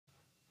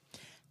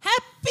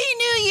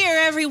New Year,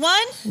 everyone.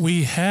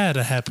 We had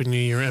a Happy New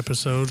Year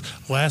episode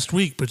last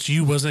week, but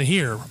you wasn't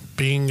here,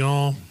 being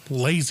all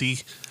lazy.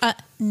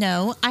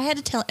 No, I had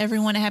to tell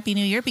everyone a Happy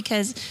New Year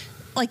because,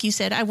 like you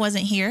said, I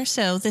wasn't here.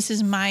 So this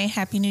is my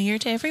Happy New Year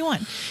to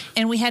everyone.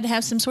 And we had to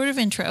have some sort of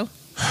intro.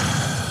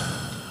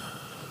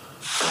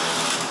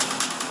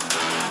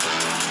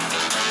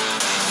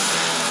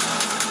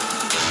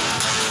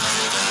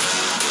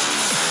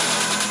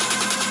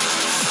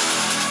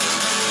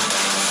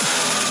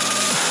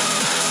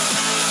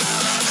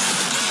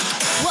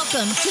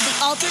 Welcome to the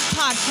Altered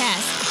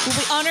Podcast, where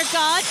we honor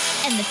God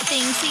and the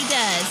things He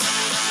does.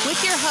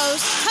 With your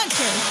hosts,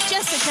 Hunter,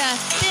 Jessica,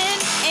 Ben,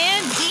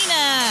 and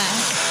Dina.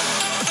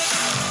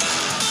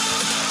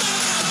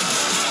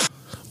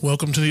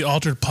 Welcome to the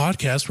Altered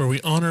Podcast, where we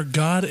honor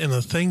God and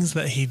the things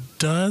that He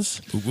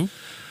does. Ooh.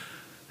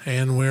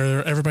 And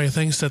where everybody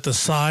thinks that the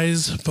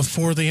sighs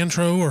before the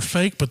intro are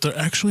fake, but they're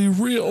actually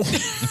real.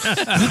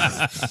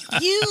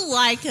 You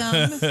like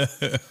them.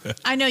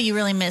 I know you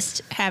really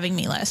missed having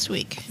me last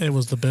week. It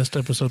was the best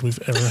episode we've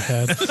ever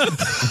had.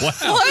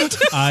 Wow. What?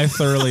 I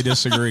thoroughly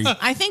disagree.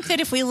 I think that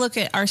if we look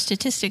at our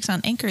statistics on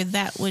Anchor,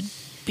 that would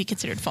be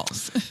considered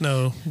false.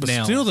 No, but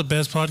Now- still the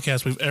best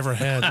podcast we've ever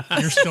had.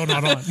 You're still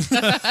not on.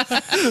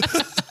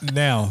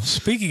 Now,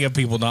 speaking of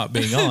people not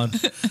being on,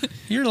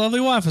 your lovely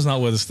wife is not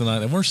with us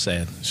tonight, and we're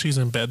sad. She's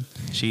in bed.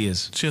 She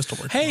is. She has to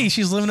work. Hey,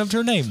 she's living up to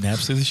her name.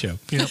 Naps through the show.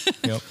 Yep.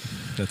 Yep.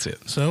 That's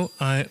it. So,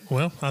 I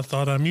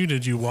thought I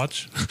muted you,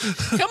 Watch.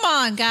 Come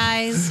on,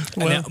 guys.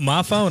 Well, Now,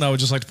 my phone, I would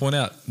just like to point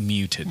out,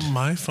 muted.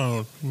 my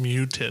phone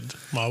muted.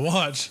 My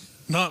watch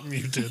not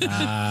muted.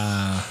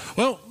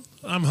 Well,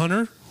 I'm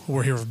Hunter.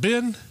 We're here with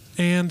Ben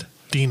and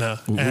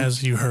Dina,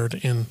 as you heard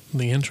in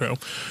the intro.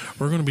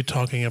 We're going to be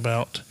talking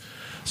about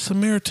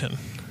Samaritan.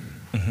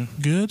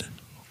 Good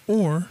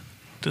or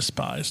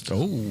despised.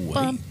 Oh.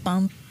 Bum,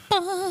 bum,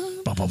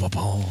 bum. Ba, ba, ba,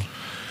 ba.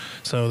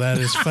 So that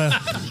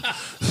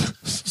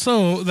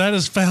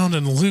is found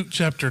in Luke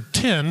chapter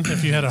 10.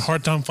 If you had a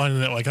hard time finding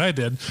that like I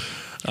did,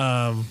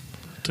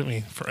 took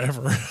me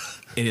forever.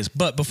 It is.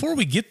 But before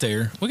we get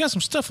there, we got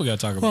some stuff we got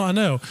to talk about. Well, I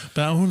know,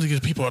 but I wanted to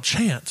give people a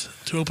chance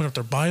to open up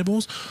their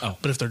Bibles. Oh.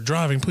 But if they're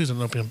driving, please don't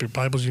open up your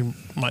Bibles. You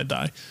might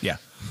die. Yeah.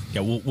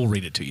 Yeah, we'll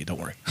read it to you. Don't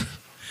worry.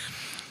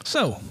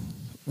 So,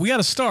 we got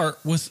to start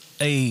with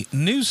a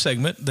news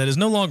segment that is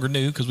no longer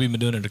new because we've been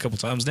doing it a couple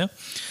times now.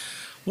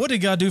 What did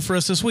God do for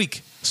us this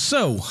week?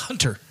 So,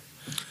 Hunter,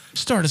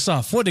 start us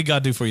off. What did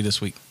God do for you this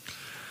week?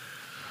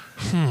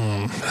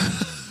 You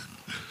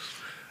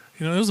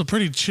know, it was a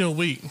pretty chill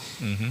week.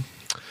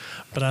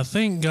 But I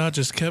think God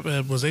just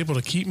was able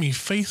to keep me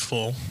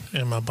faithful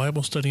in my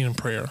Bible study and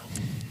prayer.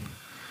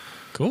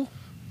 Cool.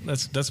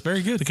 That's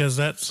very good. Because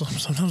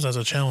sometimes that's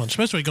a challenge,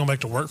 especially going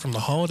back to work from the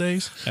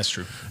holidays. That's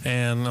true.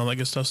 And all that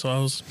good stuff.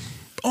 So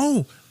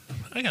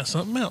I got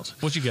something else.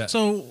 What you got?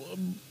 So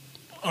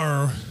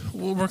we're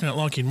working at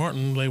Lockheed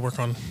Martin. They work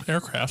on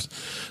aircraft.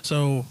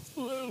 So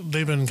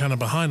they've been kind of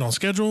behind on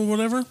schedule or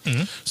whatever.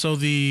 So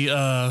the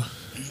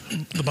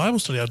Bible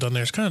study I've done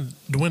there is kind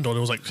of dwindled.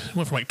 It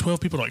went from like 12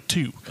 people to like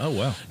 2. Oh,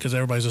 wow. Because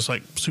everybody's just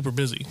like super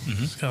busy.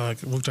 It's kind of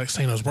like, it looked like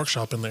Santa's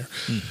workshop in there.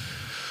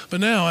 But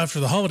now, after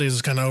the holidays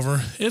is kind of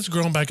over, it's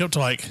grown back up to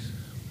like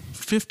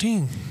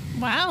 15.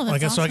 Wow, that's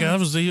Like awesome. I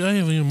have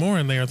even more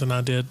in there than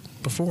I did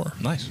before.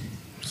 Nice.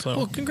 So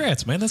Well,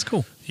 congrats, man. That's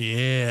cool.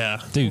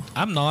 yeah, Dude,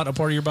 I'm not a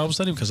part of your Bible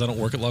study because I don't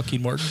work at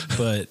Lockheed Martin,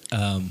 but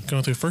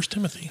going through 1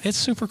 Timothy. it's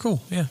super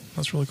cool. Yeah,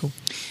 that's really cool.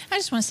 I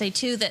just want to say,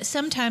 too, that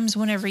sometimes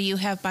whenever you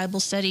have Bible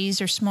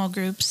studies or small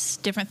groups,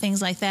 different things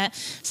like that,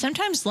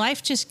 sometimes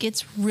life just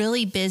gets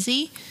really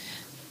busy.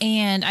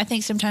 And I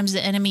think sometimes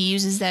the enemy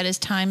uses that as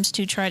times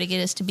to try to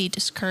get us to be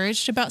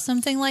discouraged about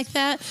something like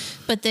that.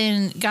 But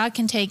then God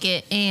can take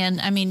it. And,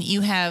 I mean,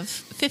 you have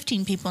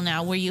 15 people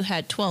now where you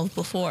had 12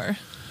 before.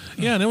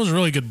 Yeah, and it was a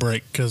really good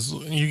break because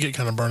you get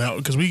kind of burnt out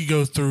because we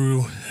go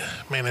through,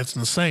 man, it's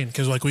insane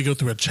because like we go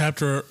through a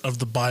chapter of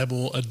the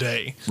Bible a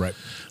day. Right.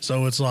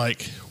 So it's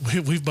like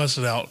we've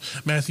busted out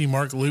Matthew,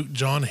 Mark, Luke,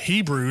 John,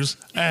 Hebrews,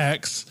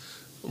 Acts,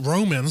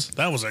 Romans.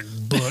 That was a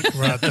book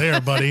right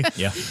there, buddy.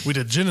 Yeah. We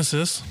did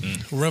Genesis,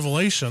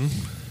 Revelation.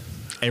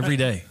 Every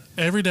day.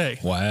 Every day.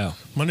 Wow.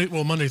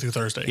 Monday through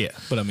Thursday. Yeah,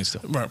 but I mean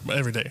still. Right,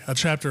 every day. A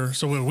chapter.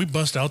 So we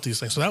bust out these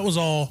things. So that was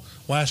all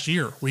last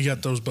year. We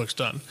got those books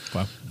done.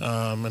 Wow.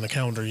 In a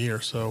calendar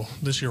year. So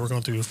this year we're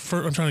going through,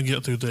 I'm trying to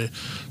get through the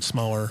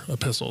smaller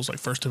epistles, like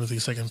 1 Timothy,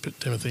 2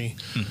 Timothy,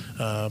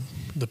 the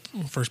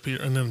 1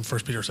 Peter, and then 1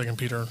 Peter, 2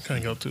 Peter, kind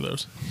of go through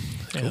those.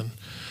 Cool. And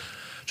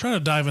trying to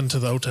dive into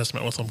the Old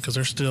Testament with them because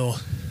they're still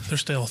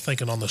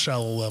thinking on the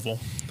shallow level.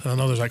 And I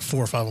know there's like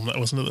 4 or 5 of them that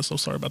listen to this, so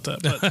sorry about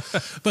that.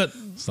 But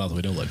It's not that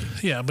we don't love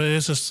you. yeah, but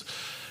it's just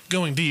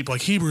going deep.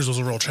 Like Hebrews was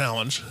a real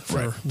challenge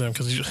for them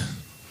because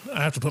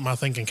I have to put my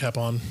thinking cap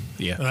on.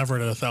 Yeah. And I've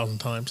read it 1,000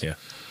 times. Yeah.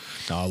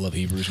 No, I love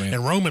Hebrews, man.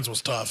 And Romans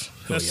was tough.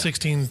 That's yeah.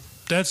 16.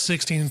 That's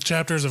 16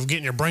 chapters of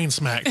getting your brain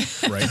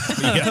smacked. Right.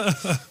 Yeah.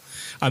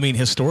 I mean,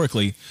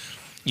 historically,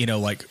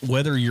 like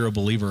whether you're a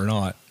believer or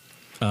not,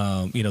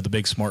 the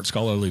big smart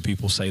scholarly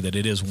people say that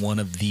it is one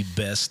of the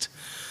best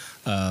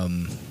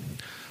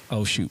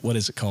oh shoot, what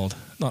is it called?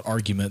 Not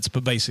arguments,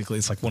 but basically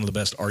it's like one of the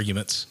best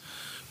arguments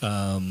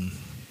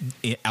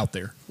out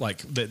there, like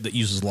that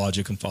uses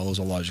logic and follows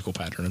a logical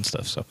pattern and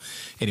stuff. So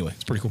anyway,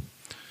 it's pretty cool.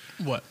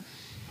 What?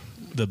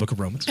 The Book of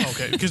Romans.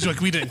 Okay, because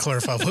like we didn't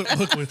clarify. Look,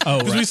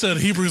 right. We said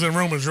Hebrews and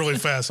Romans really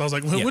fast. I was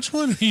like, which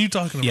one are you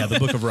talking about? Yeah, the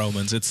Book of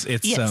Romans. It's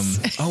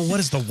Yes. what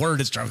is the word?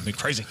 It's driving me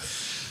crazy.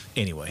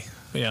 Anyway,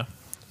 Yeah.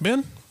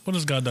 Ben, what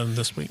has God done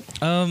this week?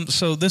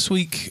 so this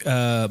week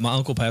my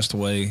uncle passed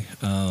away,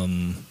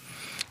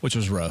 which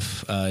was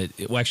rough.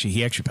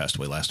 He actually passed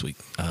away last week.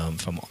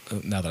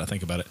 Now that I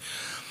think about it,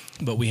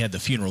 but we had the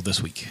funeral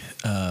this week,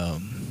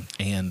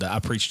 and I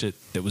preached it.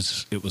 It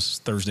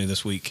was Thursday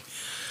this week.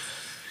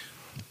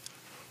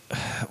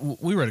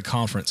 We were at a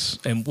conference,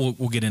 and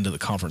we'll get into the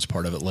conference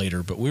part of it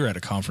later, but we were at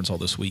a conference all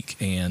this week,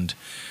 and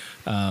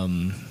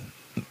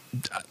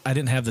I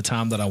didn't have the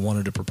time that I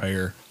wanted to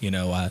prepare,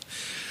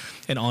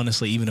 and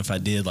honestly, even if I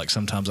did, like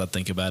sometimes I'd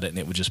think about it and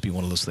it would just be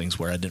one of those things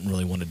where I didn't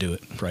really want to do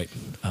it, right?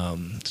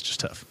 It's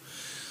just tough.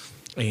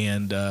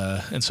 And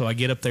so I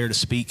get up there to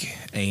speak,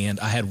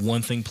 and I had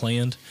one thing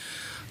planned.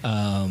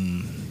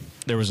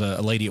 There was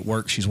a lady at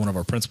work. She's one of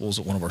our principals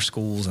at one of our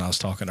schools, and I was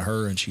talking to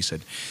her, and she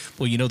said,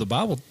 well, the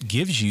Bible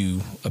gives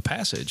you a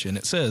passage, and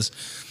it says,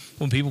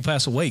 when people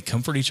pass away,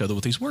 comfort each other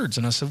with these words.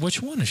 And I said,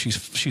 which one? And she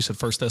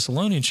said, 1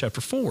 Thessalonians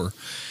chapter 4.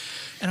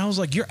 And I was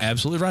like, you're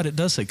absolutely right. It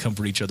does say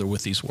comfort each other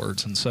with these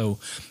words. And so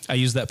I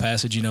used that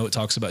passage. It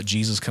talks about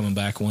Jesus coming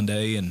back one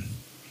day, and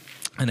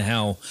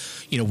how,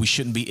 we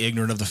shouldn't be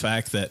ignorant of the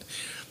fact that,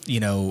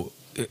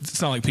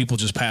 it's not like people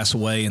just pass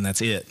away and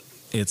that's it.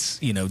 It's,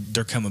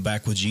 they're coming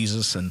back with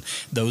Jesus, and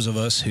those of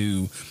us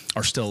who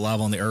are still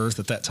alive on the earth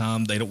at that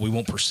time, we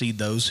won't precede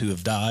those who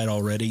have died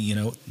already.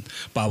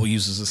 Bible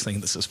uses this thing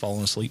that says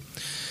falling asleep.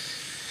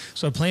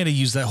 So I plan to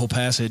use that whole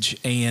passage,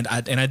 and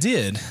I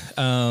did,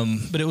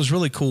 but it was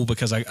really cool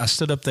because I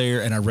stood up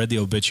there and I read the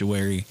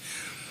obituary,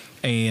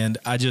 and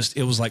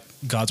it was like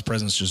God's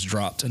presence just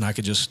dropped, and I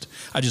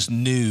just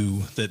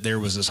knew that there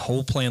was this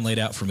whole plan laid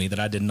out for me that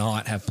I did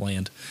not have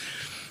planned.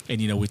 And,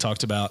 we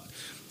talked about,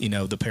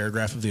 the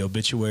paragraph of the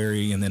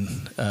obituary, and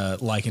then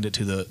likened it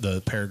to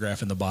the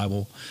paragraph in the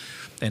Bible,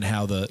 and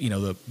how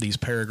these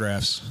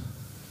paragraphs,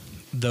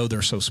 though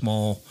they're so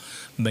small,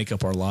 make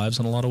up our lives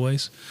in a lot of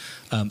ways.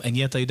 And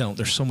yet they don't.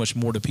 There's so much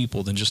more to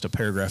people than just a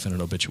paragraph in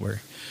an obituary.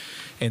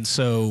 And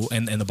so,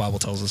 and the Bible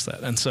tells us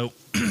that. And so,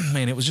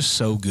 man, it was just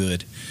so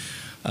good.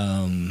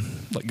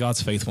 Like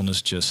God's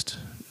faithfulness just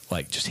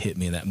hit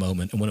me in that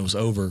moment. And when it was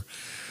over,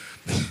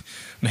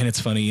 man, it's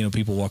funny,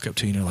 people walk up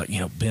to you and they're like,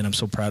 Ben, I'm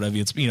so proud of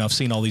you. It's, I've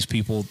seen all these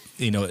people,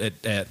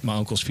 at my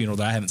uncle's funeral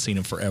that I haven't seen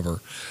in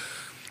forever.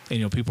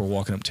 And, people are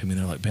walking up to me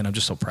and they're like, Ben, I'm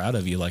just so proud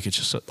of you. Like, it's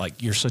just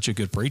like, you're such a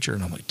good preacher.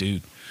 And I'm like,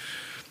 dude,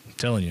 I'm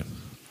telling you,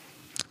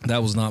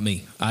 that was not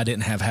me. I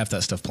didn't have half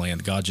that stuff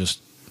planned. God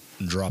just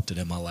dropped it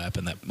in my lap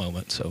in that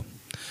moment. So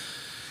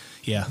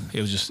yeah,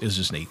 it was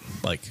just neat.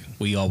 Like,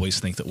 we always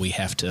think that we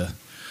have to,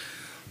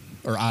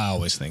 or I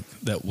always think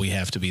that we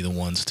have to be the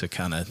ones to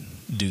kind of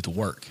do the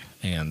work.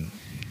 And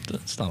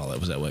it's not all that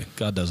was that way.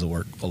 God does the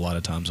work a lot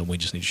of times, and we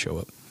just need to show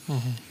up.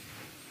 Mm-hmm.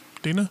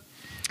 Dina?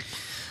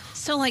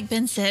 So like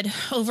Ben said,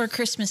 over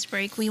Christmas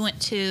break, we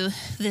went to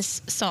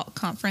this SALT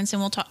conference,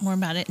 and we'll talk more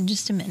about it in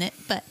just a minute.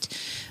 But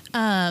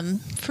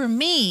for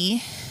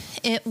me,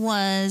 it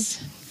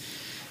was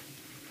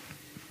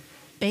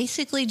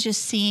basically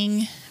just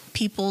seeing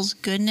people's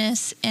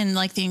goodness and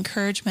like the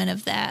encouragement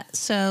of that.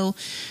 So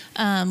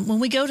when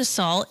we go to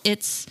SALT,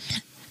 it's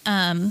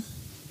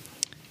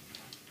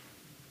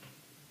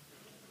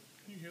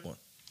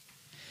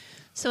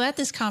so at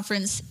this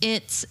conference,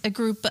 it's a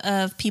group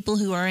of people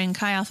who are in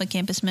Chi Alpha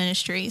Campus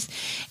Ministries.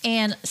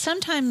 And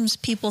sometimes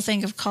people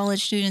think of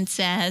college students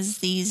as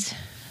these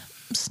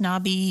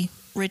snobby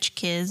rich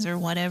kids or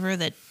whatever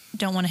that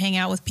don't want to hang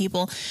out with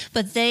people.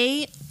 But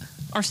they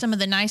are some of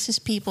the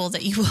nicest people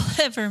that you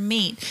will ever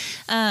meet.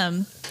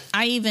 I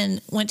even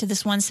went to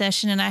this one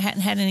session and I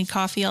hadn't had any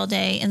coffee all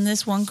day. And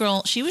this one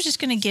girl, she was just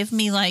going to give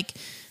me like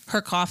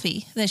her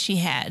coffee that she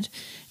had.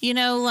 I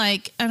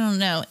don't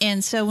know.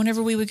 And so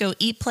whenever we would go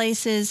eat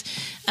places,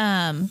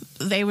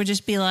 they would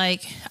just be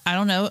like, I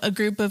don't know, a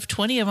group of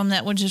 20 of them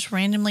that would just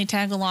randomly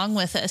tag along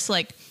with us.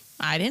 Like,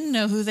 I didn't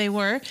know who they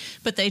were,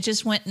 but they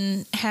just went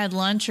and had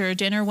lunch or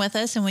dinner with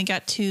us, and we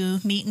got to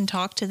meet and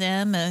talk to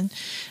them. And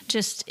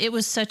it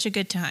was such a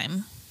good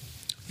time.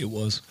 It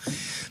was.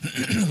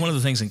 One of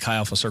the things in Chi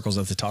Alpha circles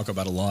that they talk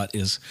about a lot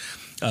is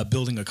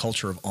building a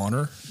culture of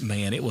honor.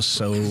 Man, it was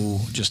so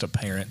just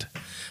apparent.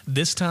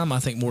 This time, I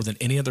think more than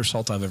any other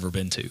SALT I've ever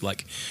been to.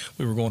 Like,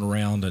 we were going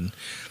around and,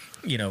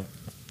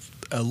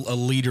 a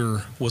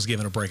leader was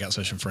given a breakout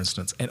session, for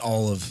instance, and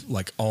all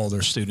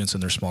their students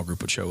in their small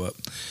group would show up,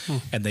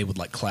 and they would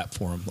like clap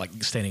for him,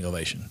 like standing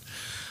ovation.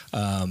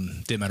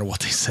 Didn't matter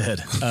what they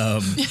said.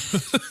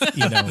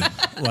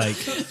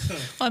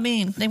 I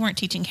mean, they weren't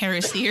teaching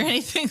heresy or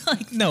anything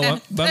like that.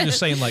 No, but I'm just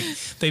saying, like,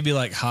 they'd be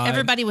like, hi.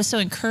 Everybody was so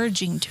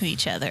encouraging to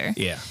each other.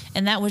 Yeah.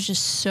 And that was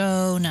just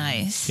so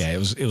nice. Yeah, it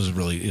was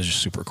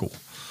just super cool.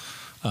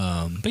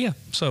 But yeah,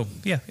 so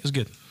yeah, it was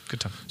good. Good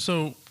time.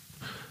 So,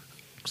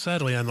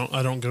 sadly, I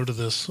don't go to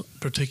this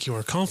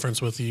particular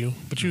conference with you,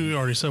 but you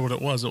already said what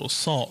it was. It was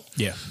SALT.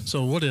 Yeah.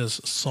 So what is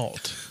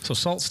SALT? So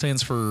SALT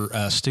stands for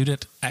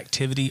Student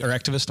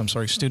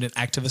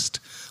Activist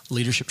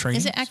Leadership Training.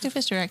 Is it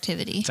activist or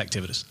activity? It's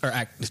activist. Or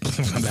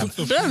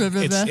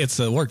it's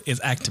the word. It's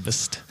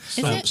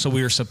activist. So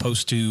we are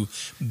supposed to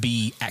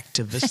be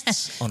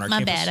activists on our My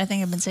campus. bad. I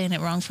think I've been saying it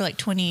wrong for like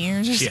 20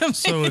 years or something.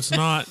 So it's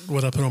not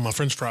what I put on my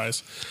French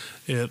fries.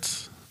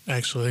 It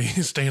actually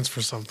stands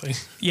for something.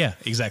 Yeah,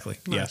 exactly.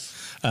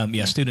 Nice.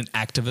 Yeah. Student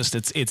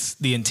activist. It's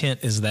the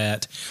intent is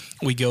that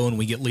we go and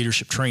we get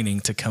leadership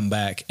training to come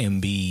back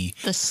and be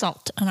the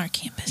salt on our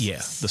campus. Yeah,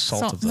 the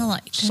salt of the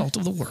light. Salt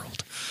of the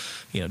world.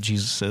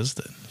 Jesus says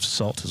that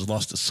salt has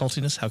lost its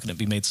saltiness. How can it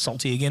be made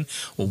salty again?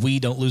 Well, we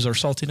don't lose our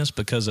saltiness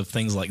because of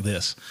things like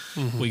this.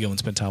 Mm-hmm. We go and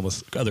spend time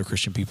with other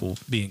Christian people,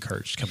 be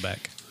encouraged to come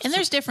back. And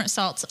there's different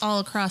salts all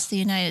across the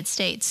United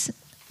States.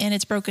 And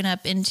it's broken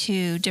up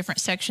into different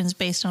sections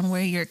based on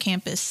where your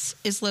campus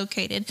is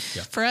located.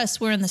 Yeah. For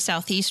us, we're in the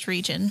Southeast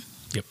region.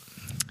 Yep.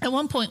 At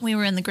one point, we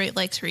were in the Great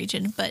Lakes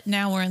region, but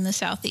now we're in the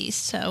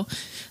Southeast. So,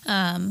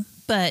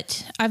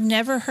 but I've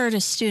never heard a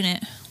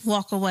student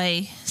walk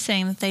away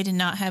saying that they did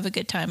not have a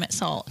good time at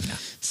SALT. No.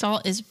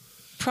 SALT is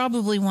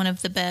probably one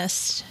of the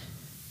best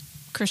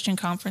Christian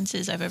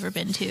conferences I've ever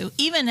been to,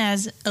 even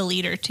as a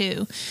leader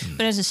too.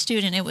 But as a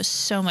student, it was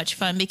so much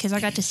fun because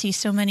I got to see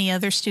so many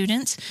other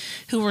students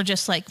who were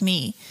just like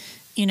me.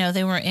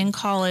 They were in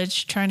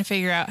college trying to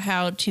figure out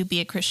how to be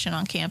a Christian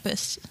on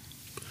campus.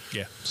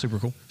 Yeah, super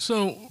cool.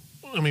 So,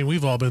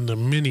 we've all been to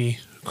many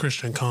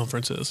Christian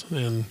conferences,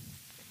 and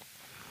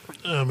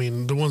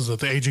the ones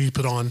that the AG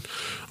put on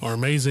are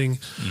amazing.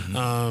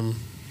 Mm-hmm.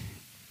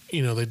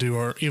 They do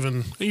our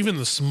even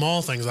the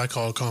small things I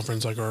call a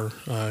conference, like our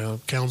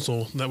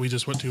council that we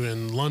just went to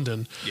in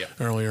London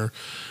earlier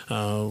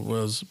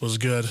was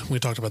good. We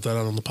talked about that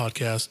on the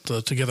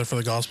podcast. Together for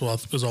the Gospel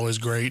was always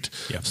great.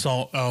 Yeah.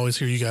 SALT, I always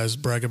hear you guys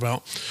brag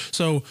about.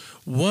 So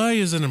why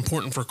is it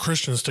important for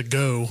Christians to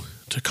go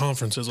to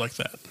conferences like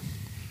that?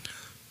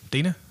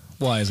 Dina,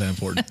 why is that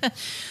important?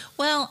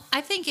 Well, I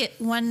think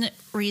one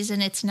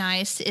reason it's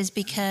nice is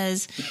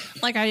because,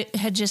 like I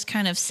had just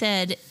kind of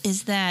said,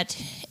 is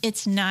that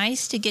it's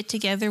nice to get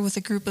together with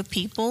a group of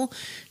people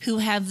who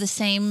have the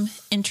same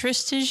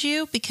interests as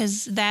you,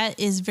 because that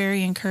is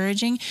very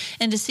encouraging.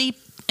 And to see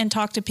and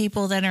talk to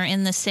people that are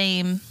in the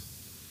same,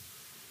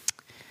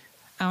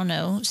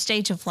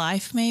 stage of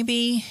life,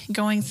 maybe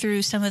going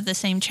through some of the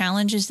same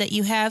challenges that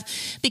you have,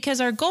 because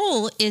our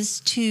goal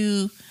is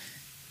to,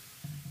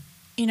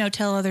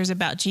 tell others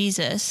about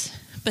Jesus.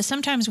 But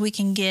sometimes we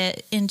can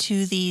get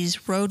into these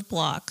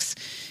roadblocks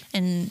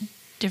and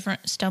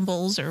different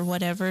stumbles or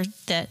whatever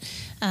that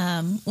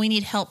we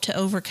need help to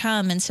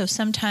overcome. And so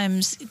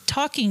sometimes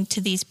talking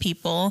to these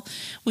people,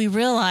 we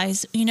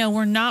realize,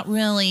 we're not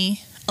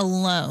really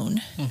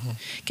alone,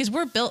 because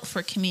we're built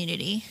for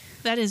community.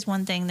 That is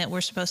one thing that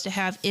we're supposed to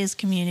have, is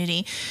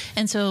community.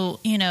 And so,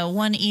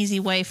 one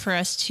easy way for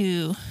us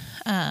to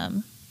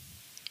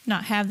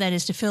not have that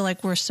is to feel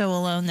like we're so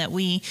alone that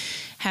we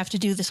have to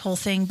do this whole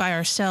thing by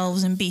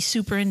ourselves and be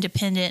super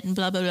independent and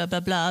blah, blah, blah,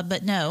 blah, blah.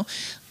 But no,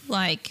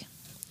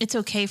 it's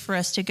okay for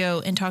us to go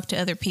and talk to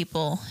other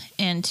people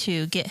and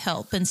to get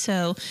help. And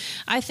so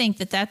I think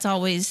that that's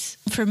always,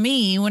 for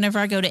me, whenever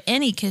I go to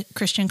any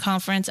Christian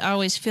conference, I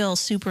always feel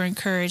super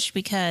encouraged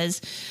because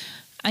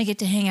I get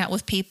to hang out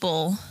with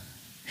people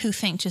who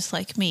think just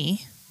like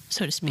me,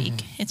 so to speak.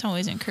 Mm-hmm. It's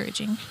always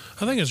encouraging.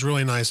 I think it's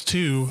really nice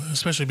too,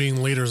 especially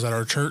being leaders at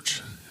our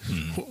church.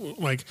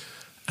 Like,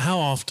 how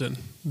often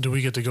do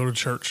we get to go to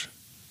church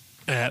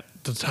at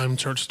the time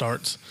church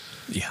starts?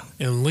 Yeah.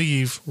 And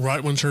leave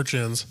right when church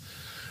ends,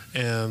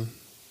 and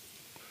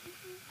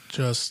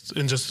just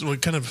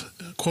kind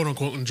of quote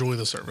unquote enjoy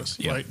the service.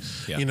 Yeah. Like,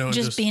 yeah.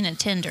 Just being a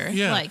tender.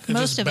 Yeah. Like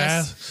most of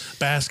us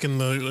bask in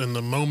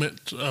the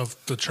moment of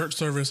the church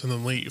service and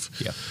then leave.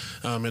 Yeah.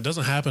 It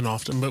doesn't happen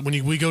often, but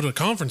when we go to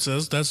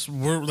conferences, that's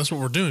what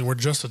we're doing. We're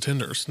just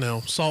attenders. Now,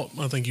 SALT,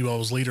 I think you all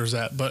was leaders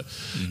at, but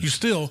you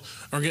still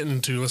are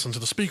getting to listen to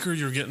the speaker.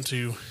 You're getting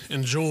to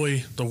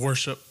enjoy the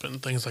worship and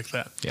things like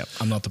that. Yeah.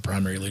 I'm not the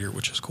primary leader,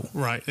 which is cool.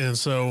 Right. And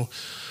so,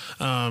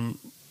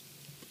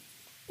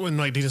 when,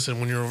 like Dina said,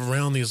 when you're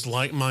around these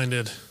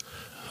like-minded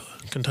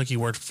Kentucky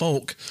word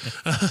folk,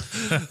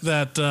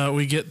 that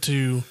we get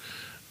to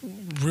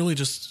really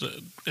just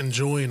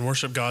enjoy and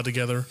worship God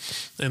together.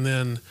 And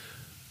then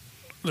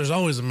there's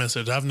always a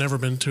message. I've never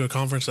been to a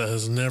conference that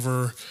has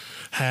never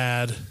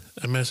had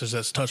a message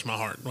that's touched my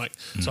heart.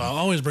 So I'll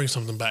always bring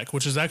something back,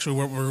 which is actually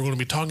what we're going to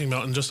be talking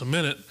about in just a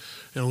minute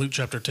in Luke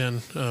chapter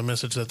 10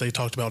 message that they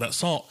talked about at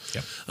SALT.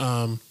 Yep.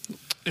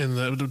 And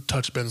that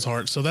touched Ben's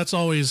heart. So that's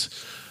always...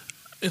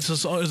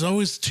 It's always I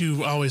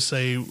always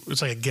say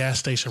it's like a gas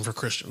station for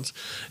Christians.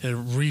 It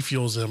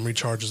refuels them,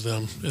 recharges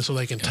them, and so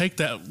they can take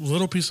that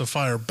little piece of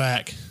fire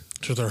back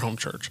to their home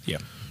church. Yeah.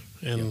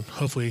 And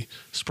hopefully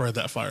spread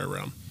that fire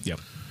around. Yep.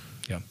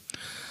 Yeah.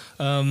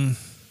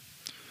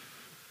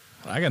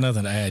 I got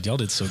nothing to add. Y'all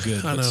did so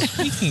good. I know.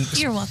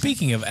 You're welcome.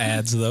 Speaking of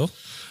ads, though,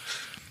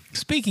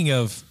 speaking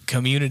of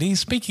community,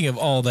 speaking of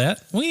all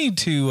that, we need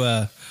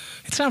to.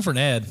 It's time for an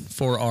ad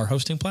for our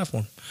hosting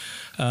platform.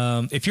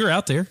 If you're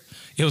out there,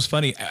 it was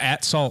funny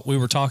at SALT. We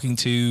were talking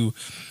to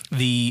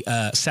the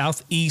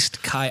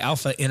Southeast Chi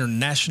Alpha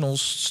International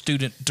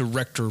Student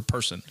Director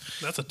person.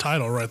 That's a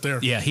title right there.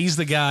 Yeah, he's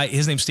the guy.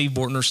 His name's Steve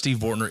Bortner. Steve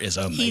Bortner is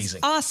amazing. He's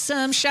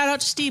awesome. Shout out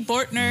to Steve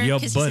Bortner Yo,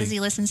 because he buddy. says he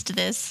listens to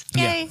this.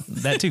 Yay. Yeah,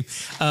 that too.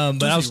 But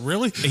Does he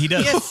really? He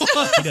does.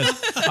 He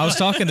does. I was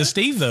talking to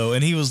Steve though,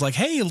 and he was like,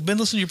 "Hey, I've been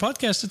listening to your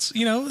podcast.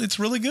 It's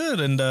really good."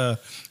 And of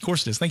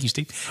course it is. Thank you,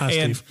 Steve. Hi,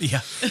 Steve.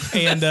 Yeah.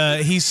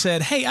 And he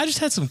said, "Hey, I just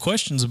had some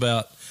questions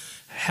about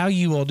how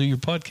you all do your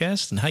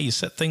podcast and how you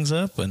set things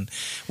up." And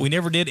we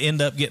never did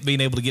end up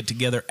being able to get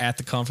together at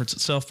the conference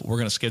itself, but we're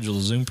going to schedule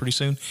a Zoom pretty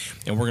soon,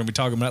 and we're going to be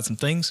talking about some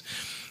things.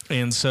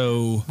 And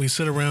so We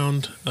sit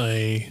around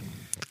a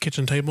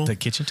kitchen table. the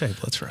kitchen table,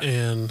 that's right.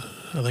 And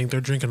I think they're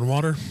drinking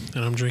water,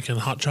 and I'm drinking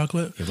hot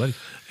chocolate. Yeah, buddy.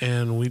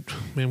 And we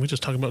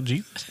just talk about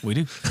Jesus. We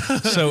do.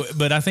 So,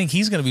 but I think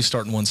he's going to be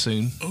starting one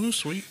soon. Oh,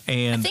 sweet.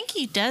 And I think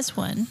he does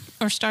one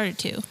or started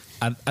to.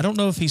 I don't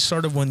know if he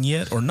started one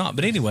yet or not,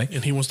 but anyway,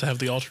 And he wants to have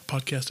the Altered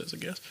Podcast as a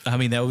guest. I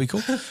mean, that would be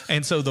cool.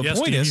 And so the Yes,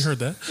 point Steve, is, you heard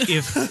that.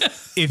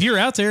 if you're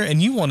out there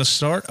and you want to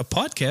start a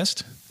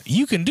podcast,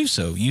 you can do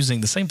so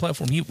using the same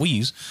platform we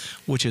use,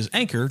 which is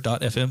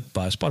anchor.fm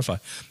by Spotify.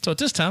 So at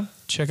this time,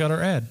 check out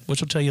our ad, which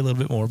will tell you a little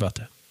bit more about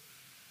that.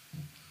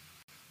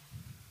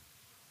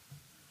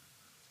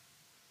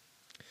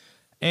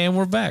 And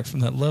we're back from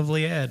that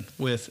lovely ad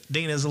with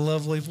Dina's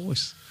lovely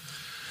voice.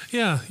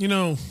 Yeah,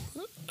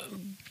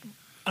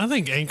 I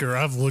think Anchor,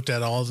 I've looked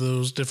at all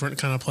those different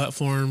kind of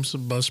platforms,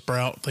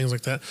 Buzzsprout, things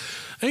like that.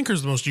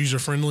 Anchor's the most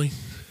user-friendly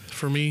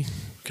for me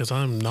because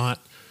I'm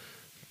not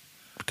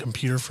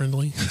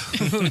computer-friendly.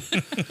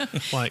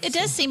 It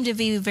does seem to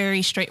be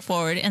very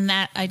straightforward, and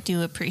that I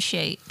do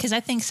appreciate. Because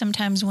I think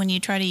sometimes when you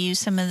try to use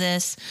some of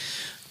this,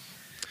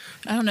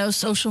 I don't know,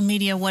 social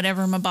media,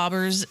 whatever,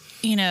 mabobbers,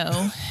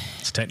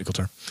 It's a technical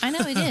term. I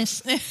know it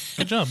is.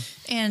 Good job.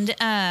 And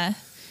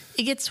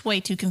it gets way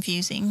too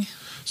confusing.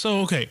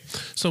 So, okay.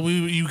 So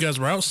you guys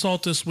were out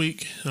SALT this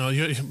week.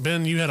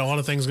 Ben, you had a lot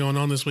of things going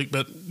on this week,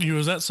 but you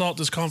was at SALT,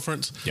 this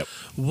conference. Yep.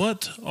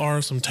 What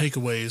are some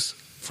takeaways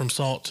from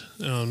SALT?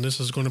 This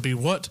is going to be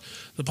what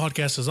the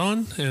podcast is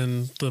on,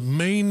 and the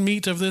main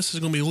meat of this is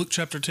going to be Luke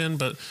chapter 10,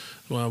 but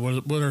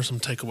what are some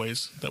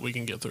takeaways that we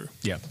can get through?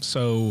 Yeah.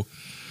 So,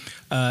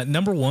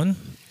 number one,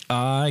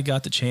 I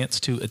got the chance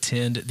to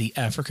attend the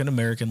African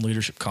American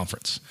Leadership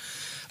Conference.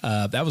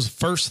 That was the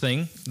first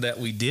thing that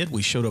we did.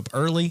 We showed up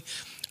early.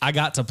 I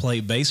got to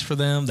play bass for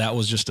them. That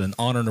was just an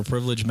honor and a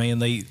privilege, man.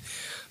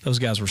 Those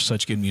guys were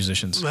such good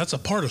musicians. That's a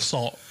part of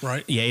SALT,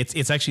 right? Yeah,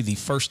 it's actually the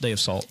first day of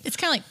SALT. It's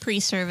kind of like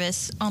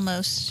pre-service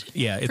almost.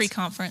 Yeah, it's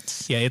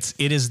pre-conference. Yeah,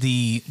 it is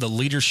the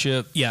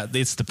leadership. Yeah,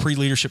 it's the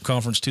pre-leadership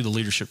conference to the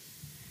leadership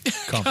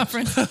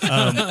conference. But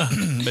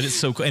it's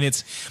so cool, and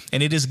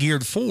it is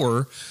geared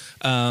for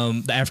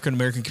the African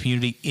American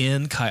community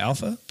in Chi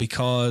Alpha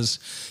because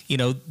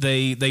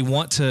they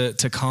want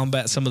to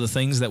combat some of the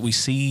things that we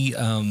see.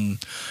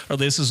 Or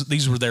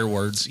these were their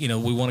words.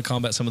 We want to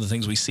combat some of the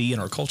things we see in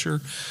our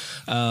culture.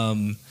 We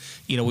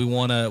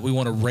want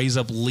to raise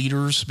up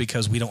leaders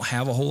because we don't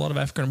have a whole lot of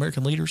African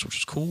American leaders, which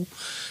is cool.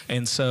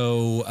 And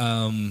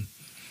so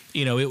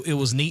it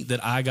was neat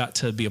that I got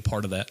to be a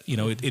part of that.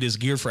 It is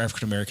geared for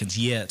African Americans,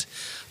 yet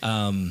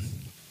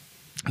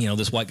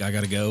this white guy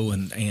got to go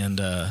and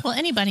well,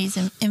 anybody's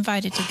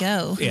invited to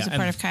go who's a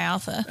part of Chi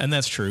Alpha. And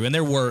that's true. And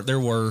there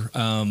were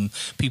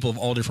people of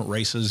all different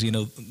races,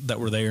 that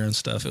were there and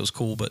stuff. It was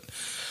cool. But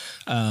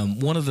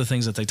one of the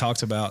things that they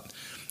talked about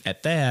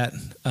at that,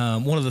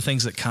 one of the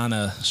things that kind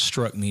of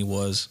struck me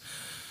was,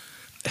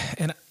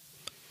 and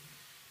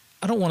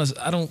I don't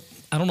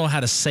know how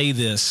to say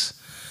this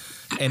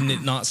and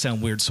it not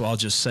sound weird, so I'll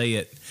just say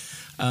it.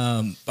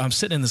 I'm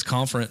sitting in this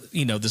conference,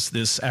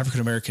 this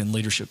African American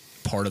leadership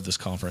part of this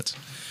conference,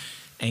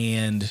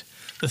 and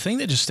the thing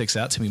that just sticks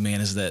out to me,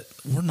 man, is that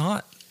we're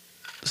not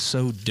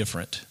so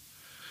different,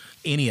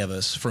 any of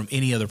us, from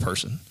any other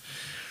person.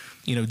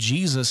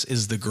 Jesus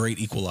is the great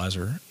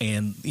equalizer,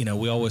 and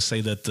we always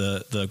say that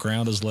the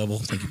ground is level.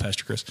 Thank you,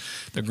 Pastor Chris.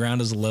 The ground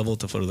is level at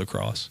the foot of the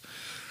cross.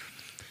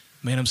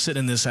 Man, I'm sitting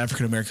in this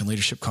African American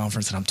Leadership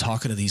Conference, and I'm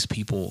talking to these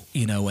people,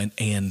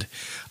 and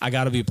I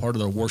got to be a part of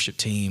their worship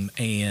team,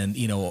 and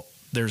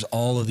there's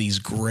all of these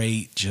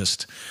great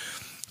just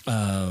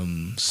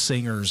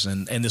singers,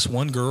 and this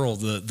one girl,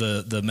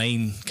 the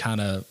main kind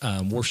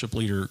of worship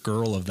leader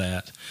girl of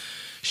that,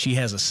 she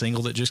has a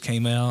single that just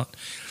came out.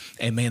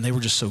 And man, they were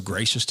just so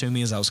gracious to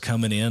me as I was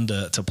coming in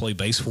to play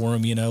bass for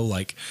them,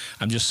 like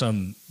I'm just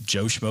some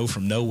Joe Schmo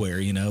from nowhere,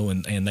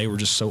 and they were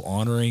just so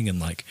honoring, and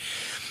like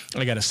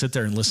I got to sit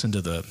there and listen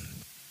to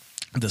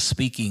the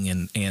speaking,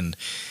 and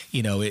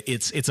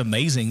it's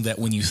amazing that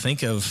when you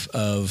think of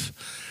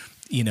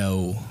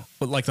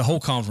like the whole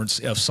conference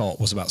of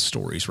SALT was about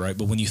stories, right?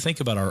 But when you think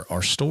about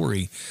our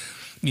story,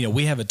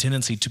 we have a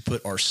tendency to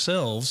put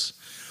ourselves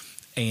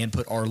and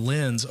put our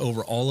lens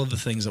over all of the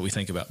things that we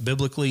think about.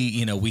 Biblically,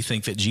 you know, we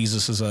think that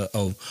Jesus is a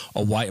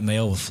white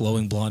male with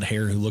flowing blonde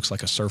hair who looks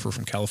like a surfer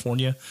from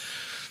California,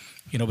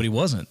 you know, but he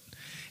wasn't.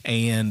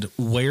 And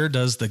where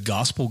does the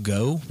gospel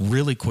go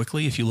really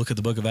quickly? If you look at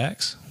the book of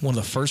Acts, one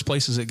of the first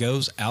places it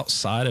goes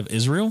outside of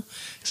Israel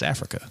is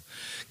Africa,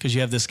 because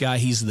you have this guy,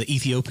 he's the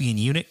Ethiopian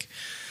eunuch.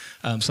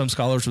 Some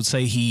scholars would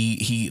say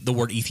the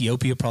word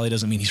Ethiopia probably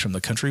doesn't mean he's from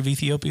the country of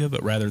Ethiopia,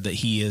 but rather that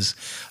he is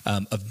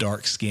of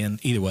dark skin.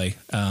 Either way,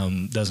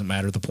 doesn't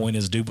matter. The point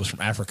is, dude was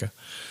from Africa,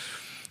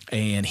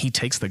 and he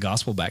takes the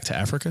gospel back to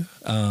Africa.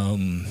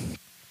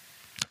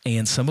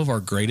 And some of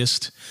our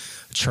greatest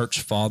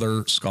church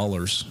father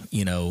scholars,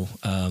 you know,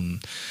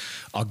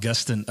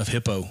 Augustine of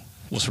Hippo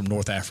was from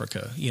North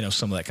Africa, you know,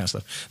 some of that kind of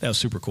stuff. That was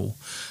super cool.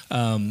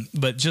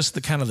 But just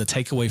the kind of the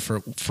takeaway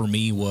for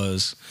me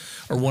was,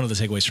 or one of the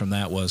takeaways from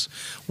that was,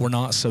 we're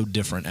not so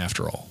different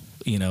after all.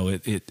 You know,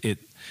 it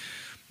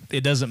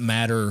doesn't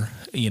matter,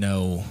 you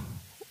know,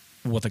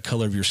 what the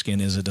color of your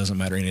skin is. It doesn't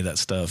matter any of that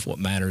stuff. What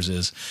matters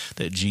is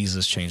that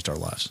Jesus changed our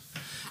lives.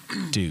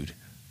 Dude,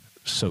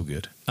 so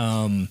good.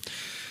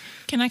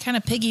 Can I kind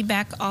of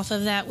piggyback off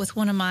of that with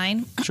one of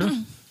mine? Sure.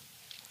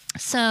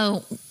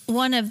 So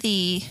one of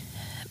the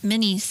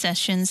mini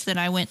sessions that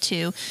I went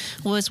to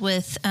was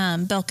with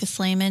Belka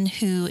Slayman,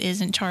 who is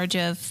in charge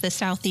of the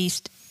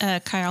Southeast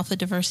Chi Alpha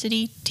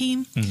Diversity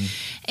team.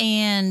 Mm-hmm.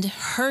 And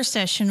her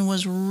session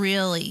was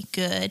really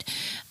good.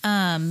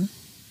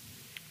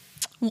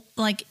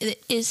 Like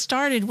it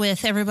started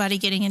with everybody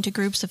getting into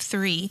groups of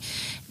 3,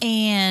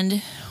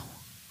 and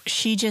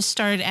she just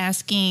started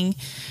asking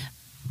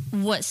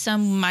what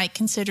some might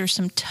consider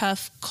some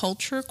tough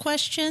culture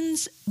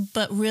questions,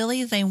 but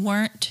really they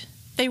weren't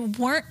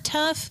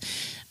tough,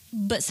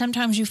 but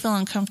sometimes you feel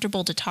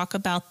uncomfortable to talk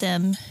about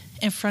them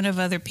in front of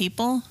other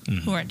people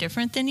who are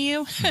different than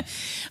you.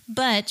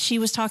 But she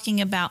was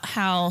talking about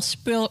how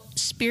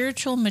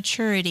spiritual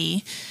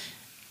maturity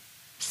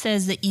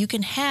says that you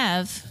can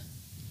have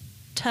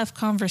tough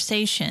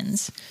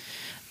conversations,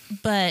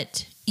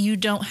 but you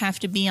don't have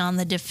to be on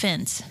the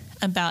defense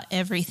about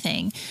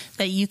everything,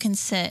 that you can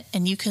sit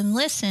and you can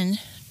listen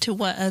to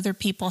what other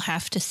people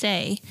have to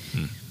say,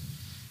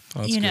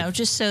 you know,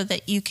 just so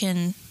that you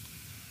can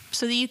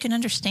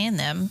understand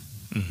them.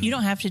 Mm-hmm. You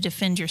don't have to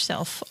defend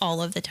yourself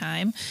all of the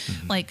time,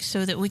 like,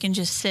 so that we can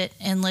just sit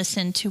and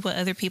listen to what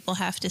other people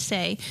have to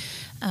say.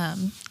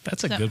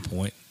 That's a good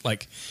point.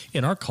 Like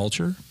in our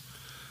culture,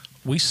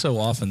 we so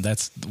often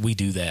we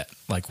do that.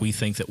 Like we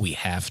think that we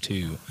have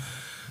to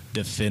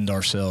defend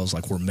ourselves,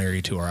 like we're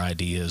married to our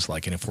ideas,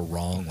 like, and if we're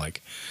wrong,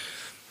 like,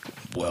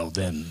 well,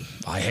 then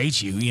I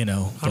hate you, you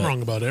know. I'm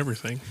wrong about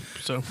everything,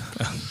 so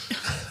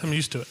I'm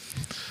used to it.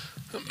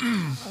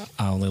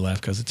 I only laugh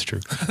because it's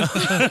true.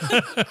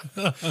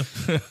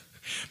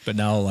 But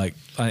now, like,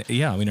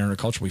 in our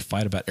culture, we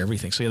fight about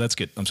everything. So, yeah, that's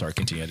good. I'm sorry,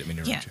 continue. I didn't mean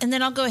to interrupt you. And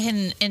then I'll go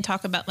ahead and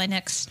talk about my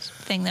next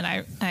thing that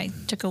I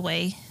took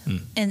away.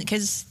 And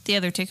because the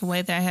other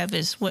takeaway that I have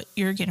is what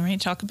you're getting ready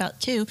to talk about,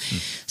 too.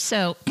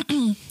 So,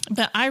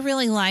 but I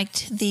really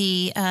liked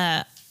the,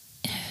 I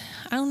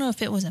don't know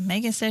if it was a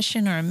mega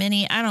session or a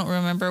mini. I don't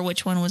remember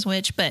which one was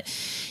which, but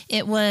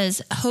it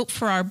was Hope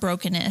for Our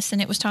Brokenness.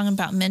 And it was talking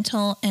about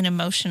mental and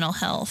emotional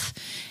health.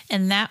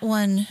 And that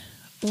one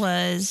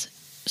was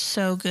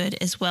so good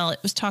as well. It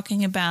was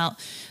talking about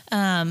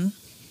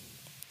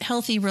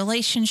healthy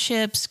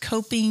relationships,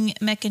 coping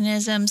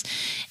mechanisms,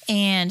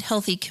 and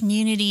healthy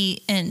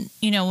community. And,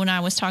 you know, when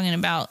I was talking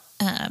about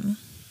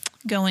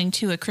going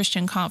to a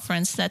Christian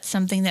conference, that's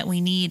something that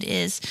we need,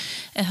 is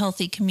a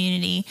healthy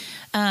community.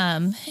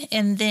 And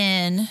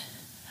then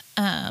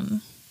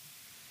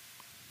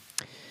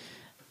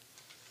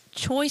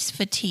choice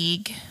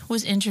fatigue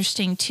was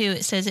interesting too.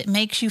 It says it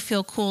makes you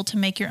feel cool to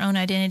make your own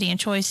identity and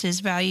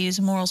choices, values,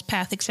 morals,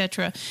 path,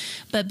 etc.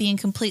 But being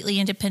completely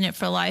independent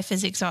for life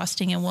is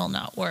exhausting and will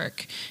not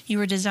work.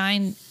 You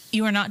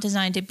are not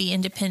designed to be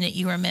independent.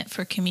 You are meant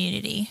for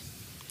community.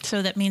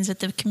 So that means that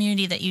the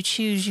community that you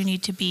choose, you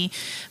need to be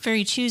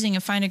very choosing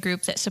and find a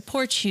group that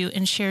supports you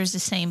and shares the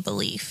same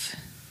belief.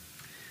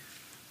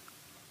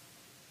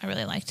 I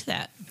really liked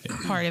that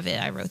part of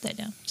it. I wrote that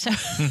down. So,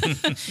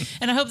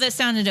 and I hope that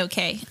sounded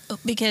okay,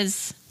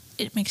 because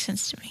it makes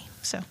sense to me.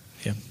 So,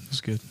 yeah, that's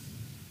good.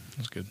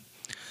 That's good.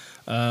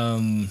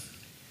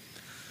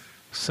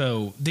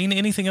 So, Dina,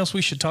 anything else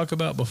we should talk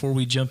about before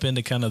we jump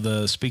into kind of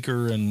the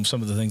speaker and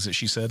some of the things that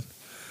she said?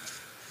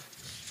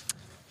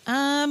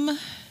 I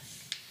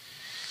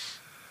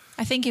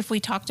think if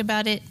we talked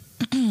about it,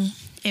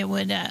 it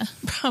would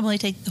probably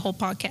take the whole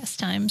podcast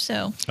time.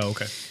 So,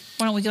 okay.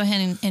 Why don't we go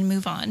ahead and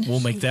move on?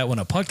 We'll make that one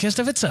a podcast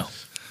of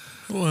itself.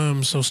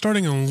 So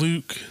starting on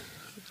Luke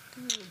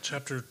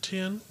chapter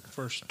 10,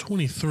 verse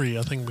 23,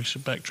 I think we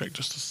should backtrack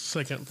just a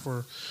second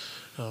for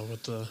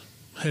what the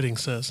heading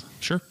says.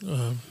 Sure.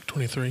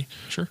 23.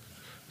 Sure.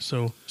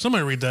 So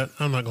somebody read that.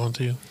 I'm not going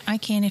to. I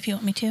can if you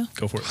want me to.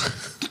 Go for it.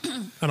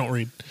 I don't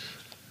read.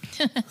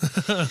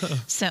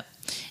 So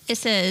it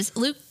says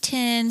Luke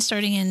 10,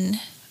 starting in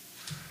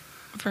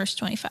verse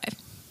 25,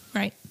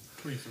 right?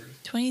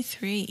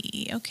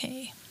 23.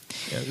 Okay.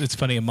 Yeah, it's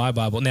funny in my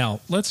Bible. Now,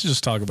 let's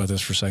just talk about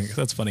this for a second.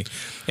 That's funny.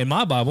 In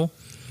my Bible,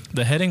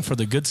 the heading for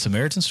the Good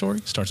Samaritan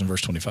story starts in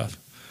verse 25.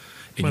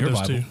 In Mine your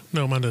does Bible. too.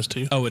 No, mine does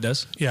too. Oh, it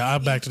does? Yeah, I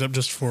backed it up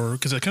just for,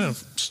 because it kind of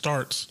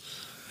starts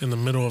in the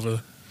middle of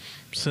a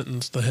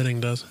sentence, the heading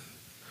does.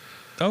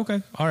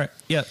 Okay. All right.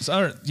 Yeah.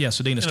 So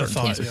Dina started.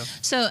 thought, Yeah. yeah.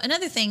 So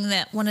another thing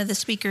that one of the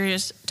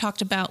speakers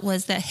talked about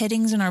was that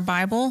headings in our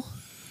Bible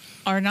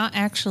are not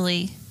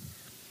actually.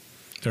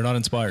 They're not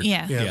inspired.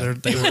 Yeah. Yeah,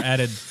 They were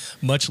added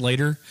much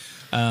later.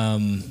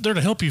 They're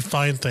to help you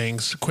find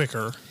things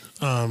quicker.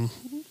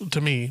 To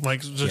me,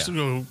 like just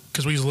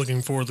because we was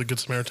looking for the Good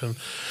Samaritan,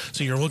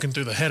 so you're looking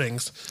through the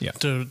headings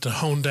to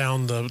hone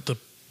down the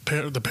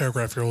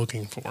paragraph you're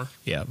looking for.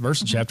 Yeah,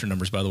 verse and chapter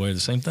numbers, by the way, are the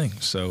same thing.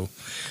 So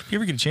if you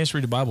ever get a chance to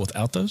read the Bible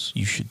without those,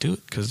 you should do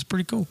it because it's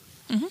pretty cool.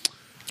 Mm-hmm. All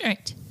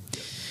right.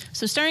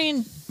 So starting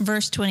in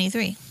verse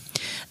 23.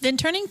 Then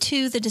turning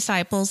to the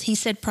disciples, he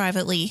said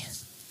privately,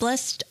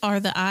 "Blessed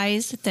are the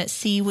eyes that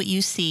see what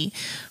you see.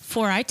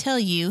 For I tell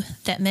you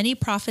that many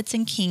prophets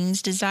and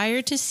kings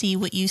desired to see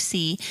what you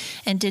see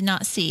and did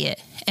not see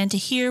it, and to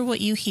hear what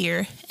you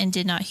hear and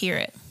did not hear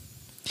it."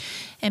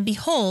 And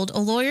behold, a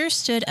lawyer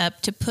stood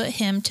up to put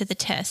him to the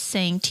test,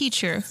 saying,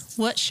 "Teacher,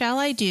 what shall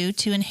I do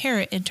to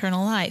inherit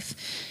eternal life?"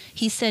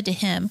 He said to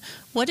him,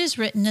 "What is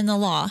written in the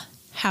law?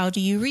 How do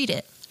you read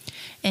it?"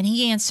 And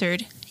he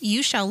answered,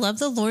 "You shall love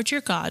the Lord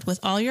your God with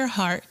all your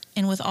heart,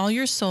 and with all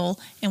your soul,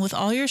 and with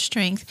all your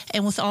strength,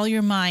 and with all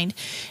your mind,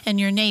 and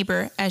your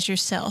neighbor as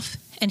yourself."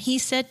 And he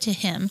said to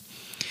him,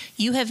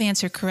 "You have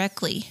answered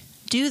correctly.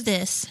 Do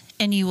this,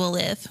 and you will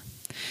live."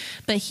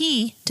 But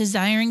he,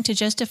 desiring to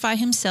justify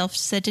himself,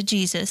 said to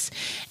Jesus,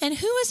 "And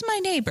who is my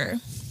neighbor?"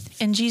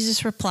 And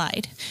Jesus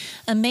replied,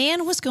 "A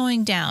man was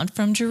going down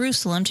from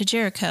Jerusalem to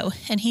Jericho,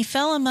 and he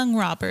fell among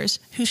robbers,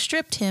 who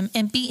stripped him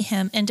and beat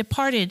him and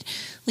departed,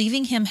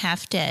 leaving him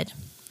half dead.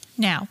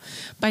 Now,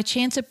 by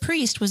chance a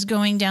priest was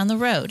going down the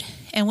road,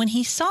 and when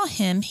he saw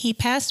him, he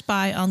passed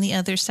by on the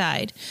other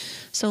side.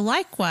 So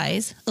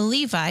likewise, a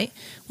Levite,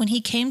 when he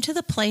came to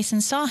the place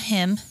and saw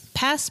him,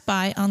 passed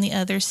by on the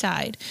other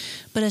side.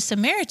 But a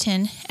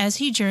Samaritan, as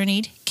he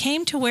journeyed,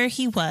 came to where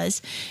he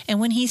was, and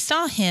when he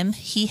saw him,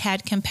 he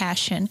had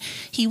compassion.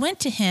 He went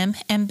to him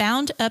and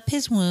bound up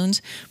his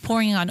wounds,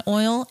 pouring on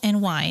oil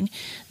and wine.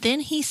 Then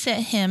he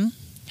set him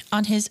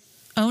on his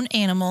own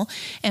animal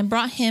and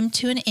brought him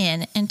to an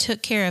inn and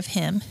took care of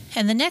him.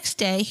 And the next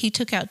day he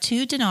took out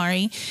 2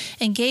 denarii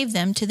and gave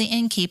them to the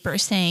innkeeper,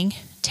 saying,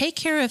 "Take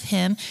care of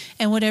him,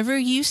 and whatever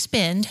you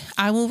spend,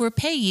 I will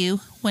repay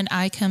you when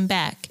I come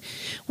back."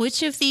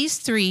 Which of these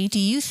 3 do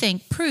you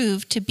think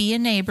proved to be a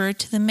neighbor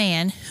to the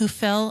man who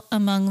fell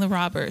among the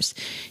robbers?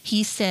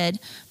 He said,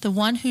 "The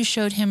one who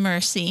showed him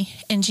mercy."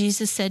 And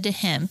Jesus said to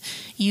him,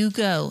 "You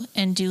go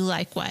and do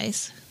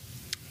likewise."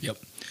 Yep.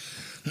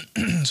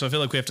 So I feel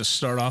like we have to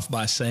start off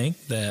by saying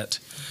that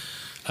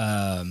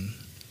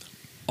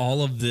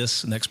all of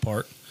this next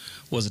part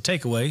was a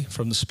takeaway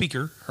from the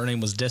speaker. Her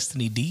name was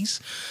Destiny Dees.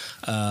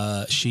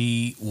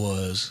 She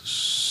was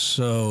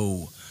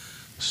so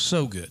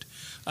good.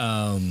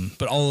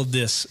 But all of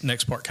this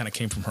next part kind of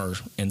came from her.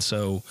 And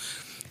so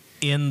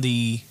in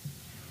the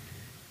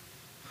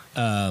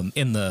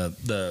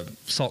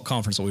SALT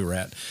conference that we were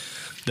at,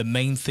 the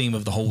main theme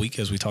of the whole week,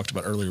 as we talked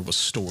about earlier, was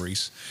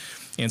stories.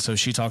 And so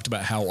she talked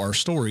about how our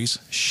stories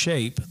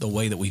shape the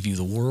way that we view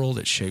the world.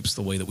 It shapes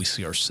the way that we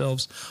see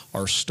ourselves.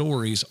 Our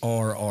stories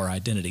are our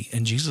identity.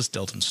 And Jesus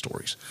dealt in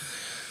stories.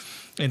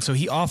 And so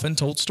he often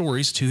told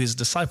stories to his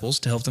disciples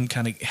to help them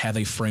kind of have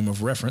a frame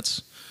of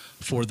reference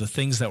for the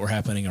things that were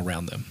happening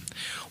around them.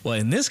 Well,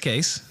 in this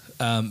case,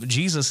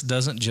 Jesus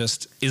isn't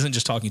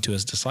just talking to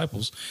his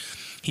disciples.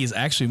 He is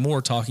actually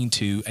more talking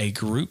to a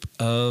group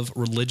of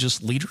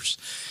religious leaders.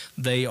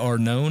 They are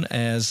known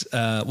as,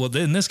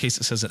 in this case,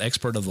 it says an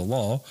expert of the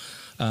law.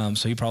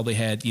 So he probably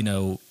had,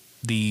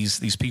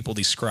 these people,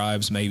 these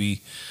scribes,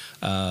 maybe.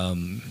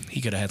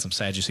 He could have had some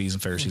Sadducees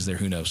and Pharisees there.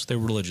 Who knows? They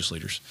were religious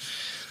leaders.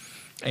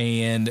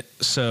 And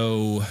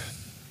so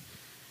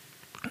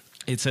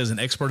it says an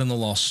expert in the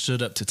law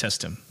stood up to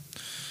test him.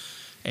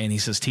 And he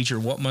says, "Teacher,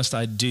 what must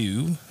I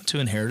do to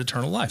inherit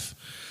eternal life?"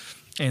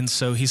 And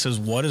so he says,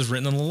 "What is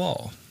written in the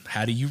law?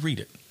 How do you read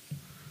it?"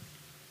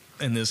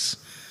 And this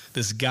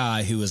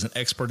guy who is an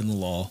expert in the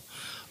law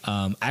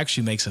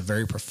actually makes a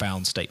very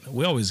profound statement.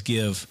 We always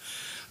give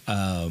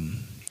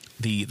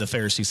the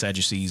Pharisees,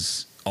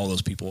 Sadducees, all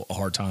those people a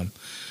hard time.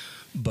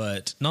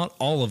 But not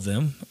all of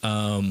them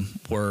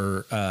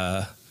were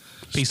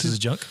pieces of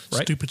junk,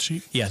 right? Stupid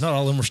sheep. Yeah, not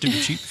all of them were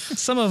stupid sheep.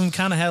 Some of them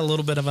kind of had a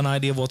little bit of an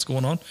idea of what's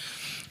going on.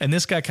 And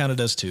this guy kind of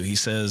does too. He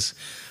says,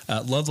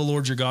 love the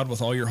Lord your God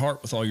with all your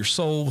heart, with all your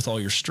soul, with all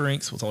your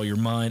strength, with all your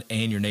mind,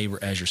 and your neighbor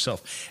as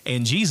yourself.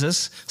 And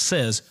Jesus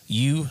says,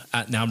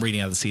 now I'm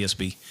reading out of the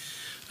CSB,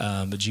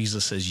 but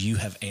Jesus says, "You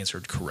have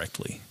answered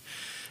correctly."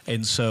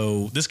 And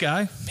so this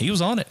guy, he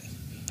was on it.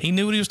 He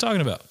knew what he was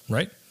talking about,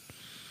 right?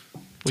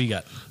 What do you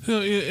got?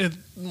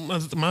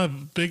 My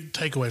big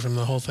takeaway from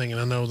the whole thing,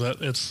 and I know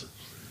that it's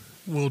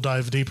we'll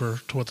dive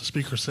deeper to what the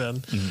speaker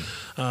said,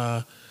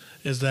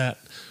 is that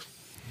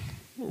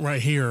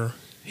right here,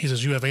 he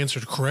says, you have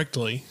answered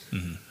correctly.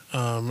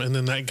 And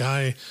then that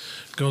guy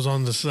goes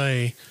on to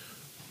say,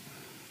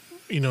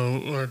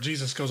 or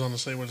Jesus goes on to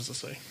say, what does it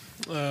say?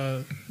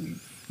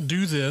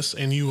 Do this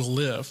and you will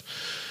live.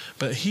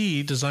 But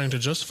he, desiring to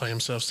justify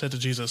himself, said to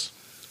Jesus,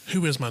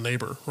 who is my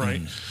neighbor,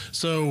 right?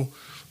 So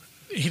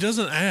he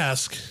doesn't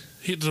ask,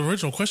 the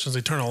original question is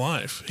eternal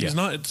life. He's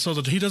not, so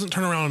that he doesn't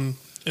turn around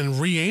and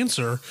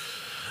re-answer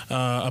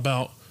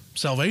about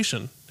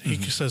salvation. He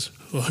says,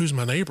 well, who's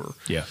my neighbor?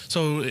 Yeah.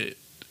 So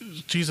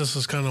Jesus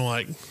is kind of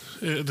like,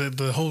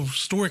 the whole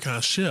story kind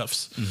of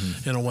shifts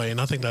in a way, and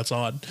I think that's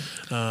odd,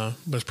 but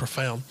it's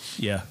profound.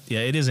 Yeah,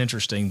 it is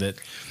interesting that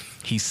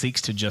he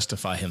seeks to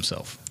justify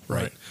himself,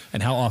 right?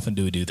 And how often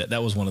do we do that?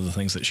 That was one of the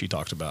things that she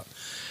talked about.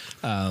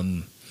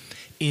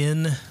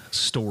 In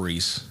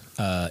stories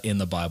in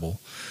the Bible,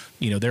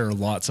 there are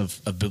lots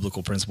of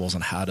biblical principles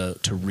on how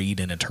to read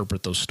and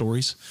interpret those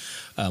stories.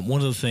 One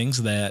of the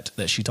things that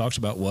she talked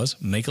about was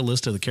make a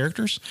list of the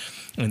characters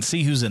and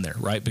see who's in there,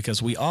 right?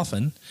 Because we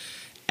often,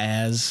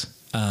 as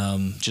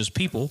just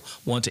people,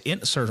 want to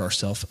insert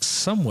ourselves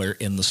somewhere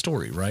in the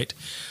story, right?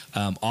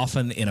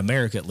 Often in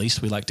America, at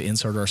least, we like to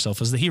insert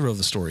ourselves as the hero of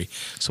the story.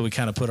 So we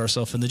kind of put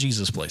ourselves in the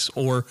Jesus place,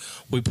 or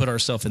we put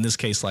ourselves in this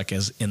case like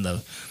as in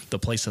the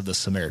place of the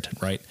Samaritan,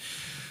 right?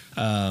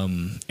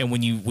 And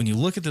when you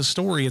look at this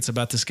story, it's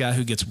about this guy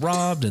who gets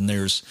robbed, and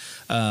there's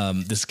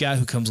this guy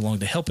who comes along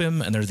to help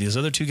him, and there are these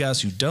other two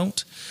guys who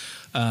don't.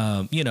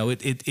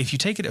 If you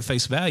take it at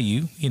face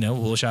value,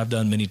 which I've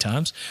done many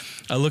times,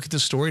 I look at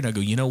this story and I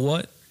go, you know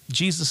what?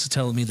 Jesus is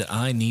telling me that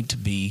I need to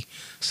be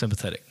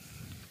sympathetic.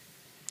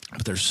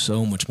 But there's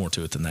so much more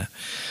to it than that.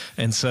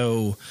 And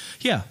so,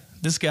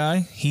 this guy,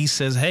 he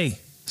says, hey,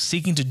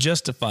 seeking to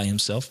justify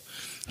himself,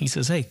 he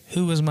says, hey,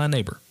 who is my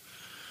neighbor?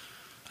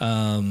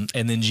 And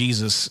then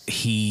Jesus,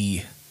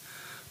 he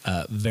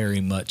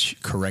very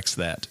much corrects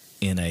that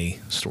in a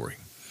story.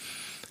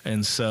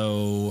 And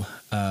so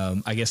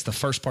I guess the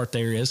first part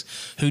there is,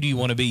 who do you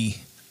want to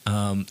be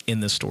in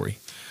this story?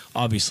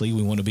 Obviously,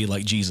 we want to be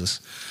like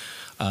Jesus.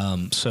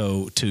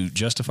 So to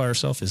justify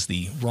ourselves is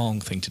the wrong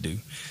thing to do.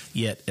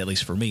 Yet, at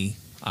least for me,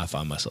 I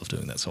find myself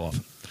doing that so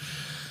often.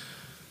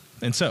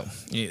 And so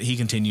he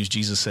continues,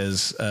 Jesus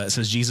says, it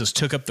says, Jesus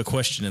took up the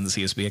question in the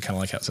CSB. I kind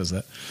of like how it says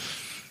that.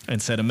 And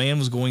said, a man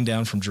was going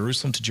down from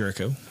Jerusalem to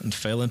Jericho and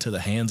fell into the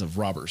hands of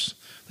robbers.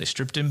 They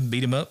stripped him,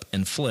 beat him up,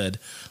 and fled,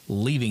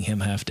 leaving him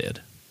half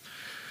dead.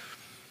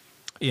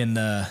 In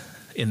the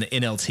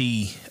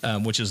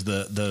NLT, which is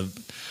the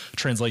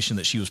translation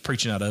that she was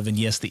preaching out of, and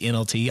yes, the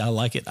NLT, I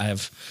like it. I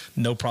have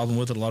no problem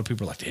with it. A lot of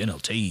people are like, the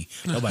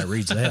NLT, nobody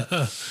reads that.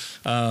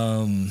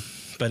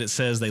 But it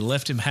says they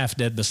left him half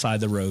dead beside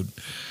the road.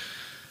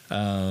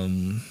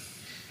 Kind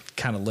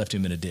of left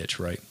him in a ditch,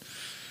 right?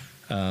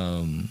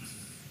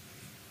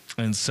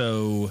 And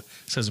so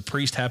it says a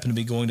priest happened to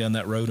be going down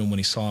that road, and when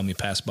he saw him, he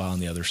passed by on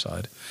the other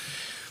side.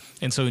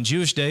 And so in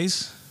Jewish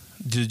days,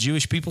 the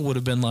Jewish people would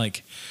have been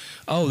like,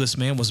 oh, this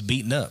man was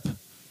beaten up.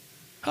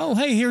 Oh,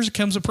 hey, here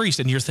comes a priest.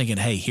 And you're thinking,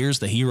 hey, here's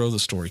the hero of the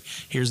story.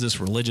 Here's this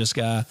religious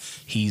guy.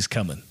 He's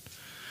coming.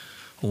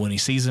 Well, when he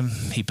sees him,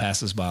 he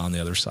passes by on the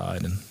other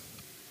side. And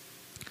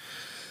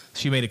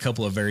she made a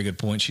couple of very good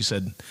points. She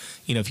said,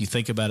 if you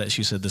think about it,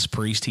 she said this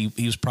priest, he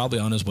was probably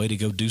on his way to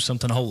go do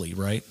something holy,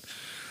 right?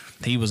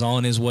 He was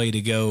on his way to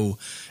go,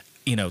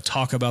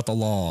 talk about the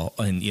law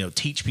and,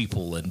 teach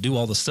people and do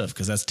all the stuff,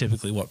 because that's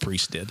typically what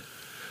priests did.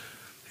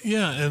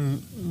 Yeah,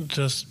 and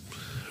just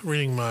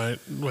reading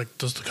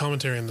just the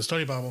commentary in the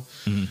study Bible,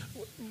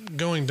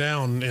 going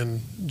down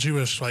in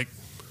Jewish,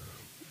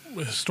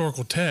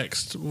 historical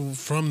text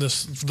from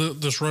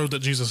this road that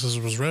Jesus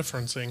was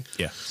referencing.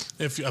 Yeah.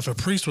 If a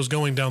priest was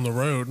going down the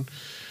road,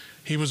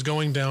 he was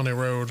going down a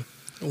road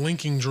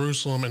linking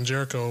Jerusalem and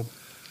Jericho.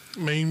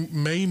 May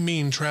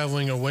mean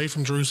traveling away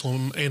from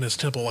Jerusalem and his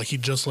temple, like he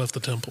just left the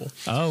temple.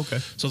 Oh, okay.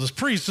 So this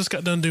priest just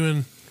got done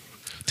doing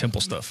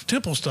temple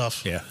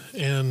stuff. Yeah.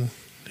 And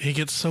he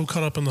gets so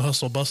caught up in the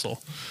hustle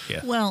bustle.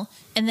 Yeah. Well,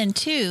 and then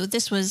too,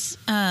 this was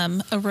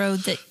a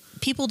road that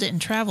people didn't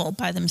travel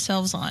by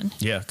themselves on.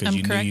 Yeah, because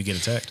you knew you get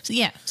attacked.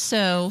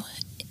 So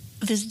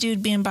this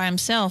dude being by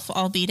himself,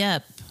 all beat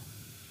up,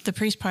 the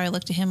priest probably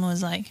looked at him and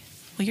was like,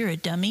 well, you're a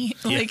dummy.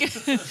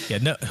 Yeah.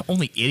 No,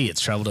 only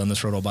idiots travel down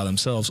this road all by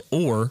themselves.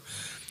 Or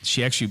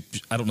she actually,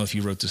 I don't know if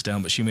you wrote this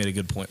down, but she made a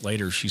good point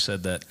later. She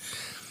said that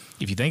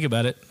if you think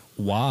about it,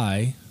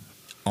 why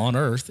on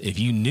earth, if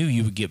you knew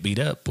you would get beat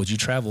up, would you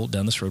travel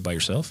down this road by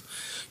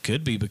yourself?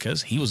 Could be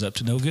because he was up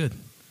to no good.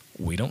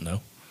 We don't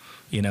know.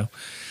 The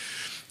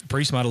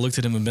priest might have looked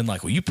at him and been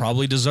like, well, you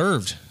probably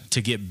deserved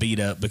to get beat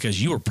up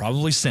because you were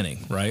probably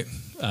sinning, right?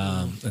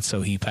 And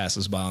so he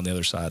passes by on the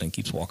other side and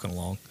keeps walking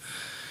along.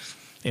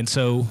 And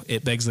so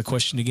it begs the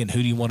question again,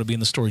 who do you want to be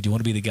in the story? Do you want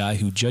to be the guy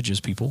who judges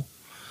people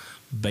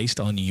based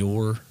on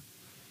your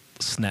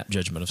snap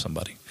judgment of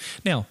somebody?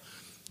 Now,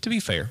 to be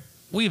fair,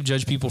 we have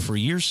judged people for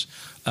years.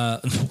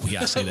 I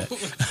say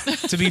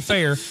that. To be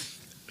fair,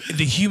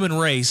 the human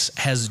race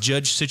has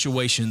judged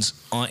situations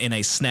in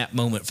a snap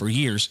moment for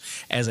years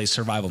as a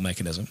survival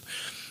mechanism.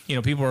 You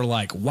know, people are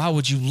like, why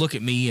would you look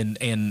at me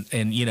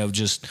and you know,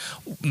 just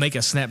make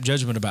a snap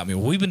judgment about me?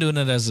 Well, we've been doing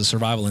it as a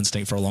survival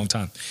instinct for a long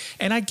time.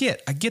 And I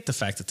get the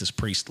fact that this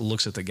priest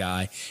looks at the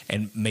guy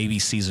and maybe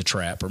sees a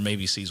trap or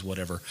maybe sees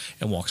whatever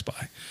and walks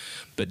by.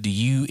 But do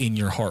you in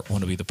your heart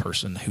want to be the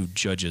person who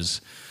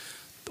judges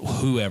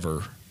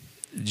whoever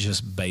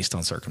just based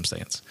on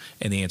circumstance?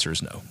 And the answer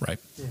is no, right?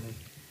 Mm-hmm.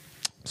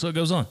 So it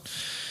goes on.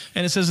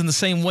 And it says, in the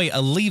same way,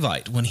 a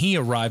Levite, when he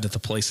arrived at the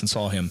place and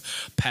saw him,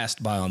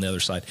 passed by on the other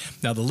side.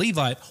 Now, the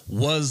Levite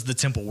was the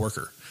temple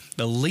worker.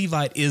 The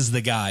Levite is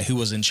the guy who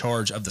was in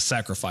charge of the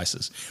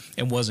sacrifices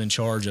and was in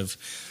charge of,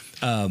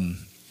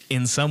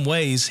 in some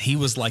ways, he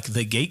was like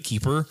the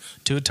gatekeeper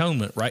to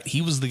atonement, right?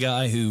 He was the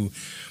guy who,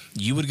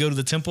 you would go to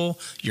the temple,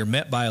 you're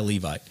met by a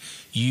Levite.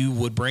 You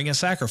would bring a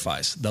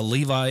sacrifice. The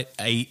Levite,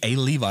 a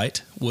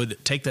Levite,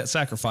 would take that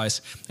sacrifice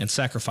and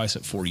sacrifice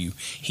it for you.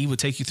 He would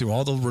take you through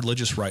all the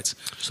religious rites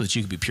so that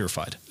you could be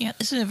purified. Yeah,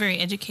 this is a very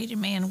educated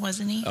man,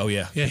 wasn't he? Oh,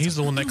 yeah. Yeah, he's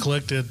the one that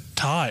collected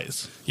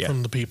tithes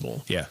from the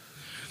people. Yeah.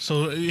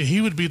 So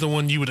he would be the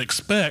one you would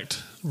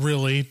expect,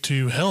 really,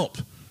 to help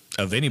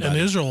of anybody.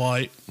 an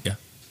Israelite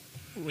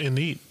in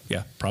need.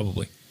 Yeah,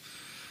 probably.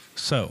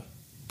 So...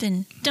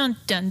 Dun, dun,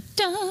 dun,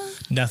 dun.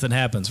 Nothing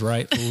happens,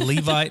 right?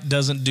 Levite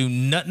doesn't do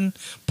nothing.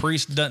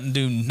 Priest doesn't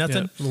do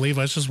nothing. Yeah,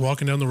 Levite's just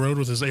walking down the road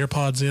with his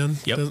AirPods in,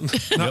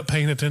 not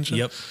paying attention.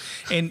 Yep.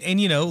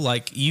 And you know,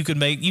 like you could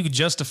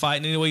justify it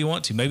in any way you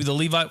want to. Maybe the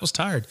Levite was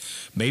tired.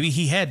 Maybe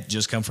he had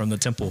just come from the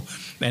temple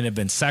and had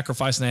been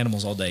sacrificing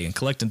animals all day and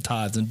collecting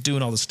tithes and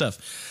doing all this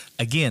stuff.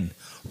 Again,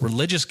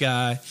 religious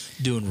guy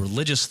doing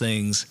religious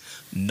things,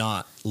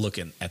 not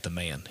looking at the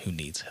man who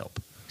needs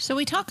help. So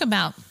we talk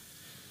about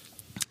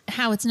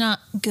how it's not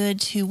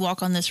good to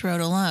walk on this road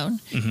alone.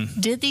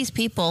 Mm-hmm. Did these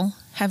people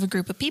have a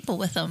group of people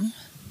with them?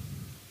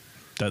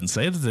 Doesn't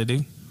say that they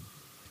do.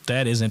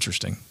 That is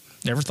interesting.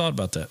 Never thought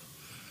about that.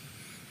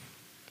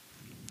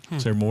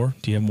 Is there more?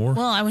 Do you have more?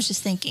 Well, I was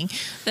just thinking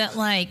that,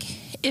 like,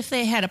 if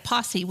they had a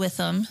posse with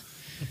them.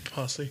 A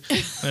posse.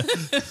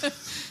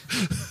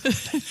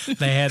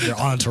 They had their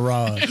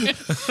entourage.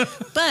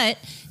 But,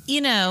 you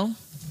know,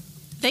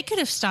 they could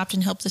have stopped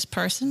and helped this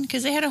person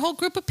because they had a whole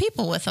group of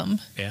people with them.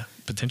 Yeah,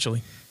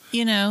 potentially.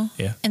 You know?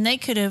 Yeah. And they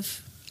could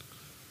have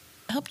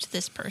helped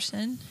this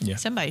person. Yeah.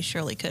 Somebody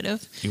surely could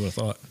have. You would have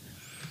thought.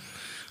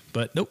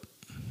 But nope,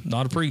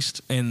 not a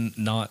priest and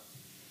not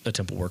a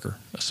temple worker,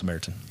 a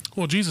Samaritan.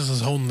 Well, Jesus is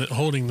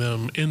holding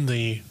them in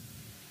the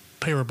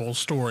parable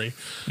story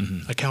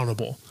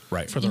accountable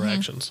for their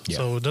actions. Yeah.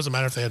 So it doesn't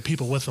matter if they had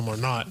people with them or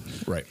not.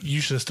 Right.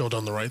 You should have still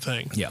done the right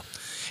thing. Yeah.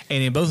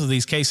 And in both of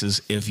these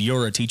cases, if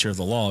you're a teacher of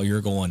the law,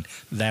 you're going,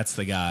 that's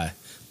the guy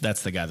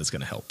that's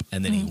going to help.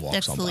 And then he walks on by.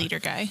 That's the leader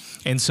guy.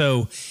 And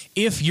so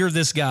if you're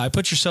this guy,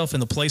 put yourself in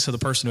the place of the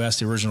person who asked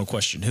the original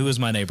question, who is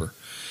my neighbor?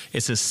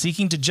 It says,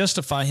 seeking to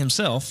justify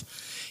himself,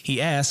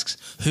 he asks,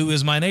 who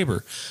is my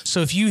neighbor?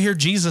 So if you hear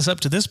Jesus up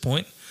to this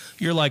point,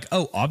 you're like,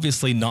 oh,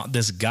 obviously not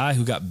this guy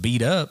who got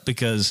beat up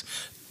because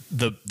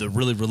the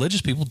really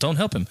religious people don't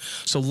help him.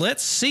 So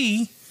let's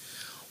see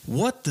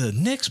what the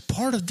next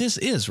part of this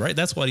is, right?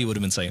 That's what he would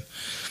have been saying.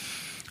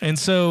 And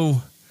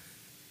so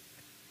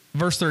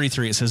verse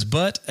 33, it says,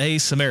 but a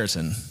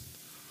Samaritan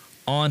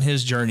on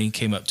his journey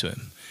came up to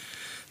him.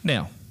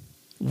 Now,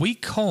 we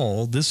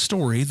call this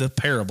story the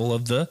parable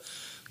of the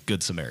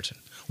Good Samaritan.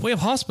 We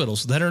have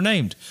hospitals that are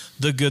named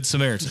the Good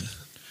Samaritan.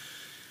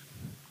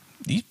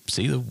 Do you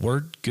see the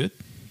word good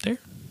there?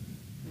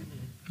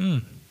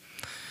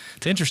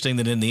 It's interesting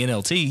that in the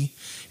NLT,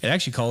 it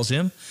actually calls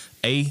him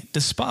a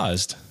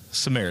despised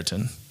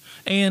Samaritan.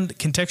 And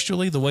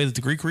contextually, the way that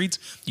the Greek reads,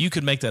 you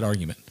could make that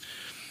argument.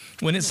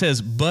 When it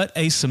says, but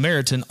a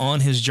Samaritan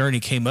on his journey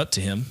came up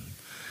to him,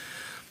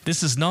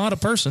 this is not a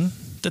person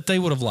that they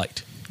would have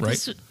liked,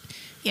 right?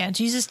 Yeah,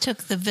 Jesus took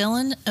the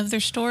villain of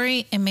their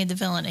story and made the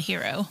villain a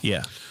hero.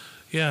 Yeah.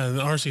 Yeah,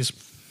 and R.C.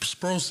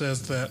 Sproul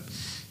says that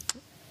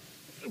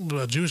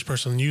a Jewish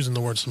person using the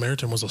word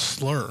Samaritan was a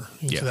slur.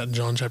 You see that in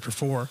John chapter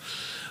 4,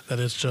 that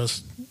it's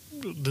just,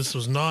 this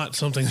was not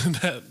something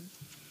that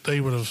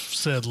they would have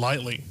said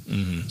lightly.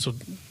 Mm-hmm. So,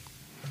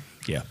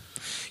 yeah.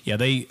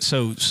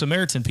 So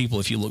Samaritan people,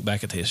 if you look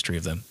back at the history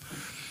of them,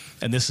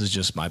 and this is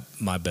just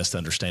my best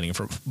understanding,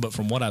 but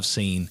from what I've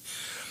seen,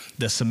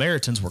 the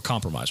Samaritans were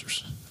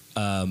compromisers.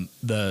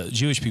 The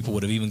Jewish people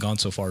would have even gone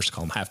so far as to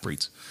call them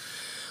half-breeds.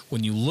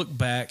 When you look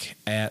back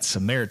at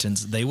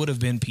Samaritans, they would have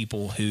been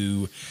people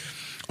who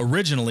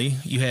originally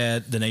you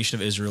had the nation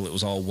of Israel. It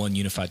was all one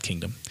unified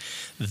kingdom.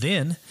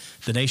 Then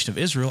the nation of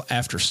Israel,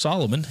 after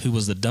Solomon, who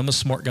was the dumbest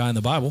smart guy in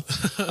the Bible,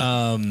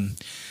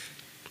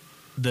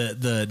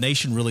 the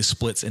nation really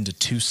splits into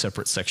two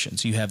separate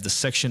sections. You have the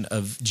section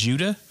of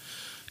Judah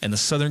and the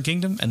southern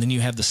kingdom, and then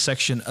you have the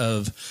section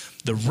of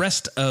the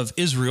rest of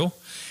Israel,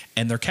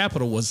 and their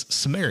capital was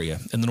Samaria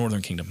in the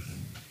northern kingdom.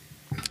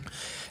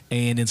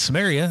 And in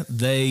Samaria,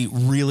 they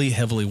really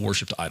heavily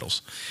worshipped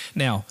idols.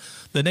 Now,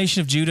 the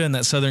nation of Judah and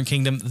that southern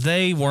kingdom,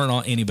 they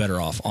weren't any better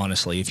off,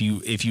 honestly. If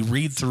you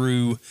read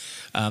through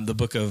the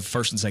book of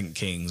 1st and 2nd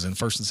Kings and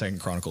 1st and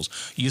 2nd Chronicles,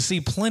 you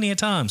see plenty of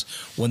times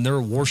when they're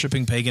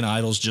worshiping pagan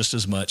idols just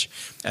as much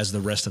as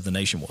the rest of the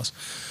nation was.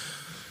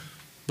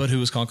 But who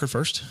was conquered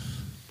first?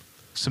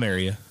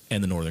 Samaria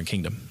and the northern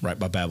kingdom, right,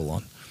 by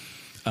Babylon.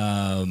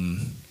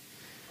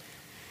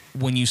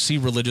 When you see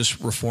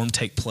religious reform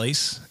take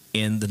place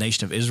in the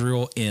nation of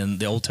Israel in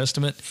the Old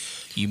Testament,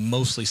 you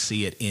mostly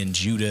see it in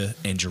Judah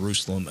and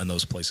Jerusalem and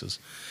those places.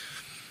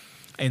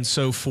 And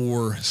so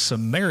for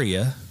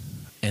Samaria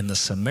and the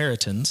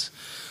Samaritans,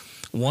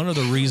 one of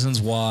the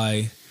reasons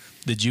why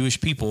the Jewish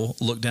people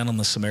looked down on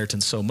the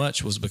Samaritans so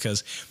much was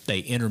because they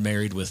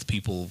intermarried with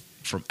people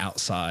from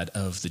outside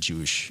of the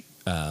Jewish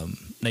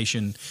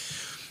nation.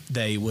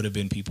 They would have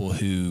been people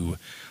who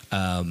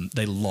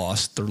they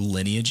lost their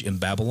lineage in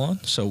Babylon.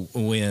 So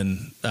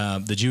when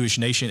the Jewish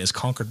nation is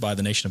conquered by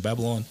the nation of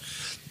Babylon,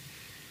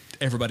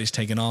 everybody's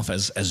taken off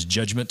as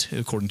judgment,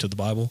 according to the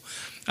Bible,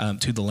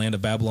 to the land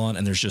of Babylon,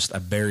 and there's just a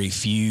very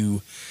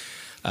few,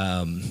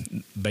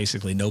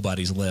 basically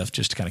nobody's left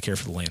just to kind of care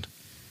for the land.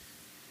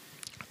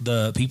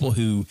 The people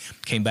who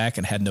came back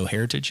and had no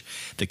heritage,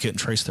 they couldn't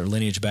trace their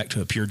lineage back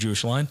to a pure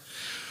Jewish line,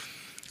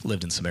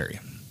 lived in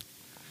Samaria.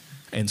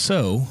 And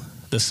so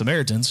the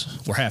Samaritans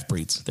were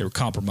half-breeds. They were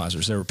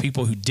compromisers. They were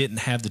people who didn't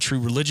have the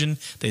true religion.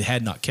 They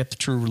had not kept the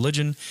true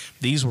religion.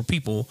 These were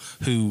people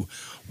who,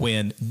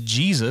 when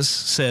Jesus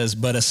says,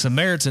 but a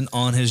Samaritan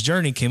on his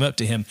journey came up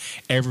to him,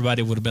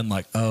 everybody would have been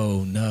like,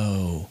 oh,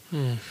 no.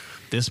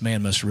 This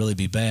man must really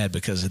be bad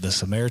because the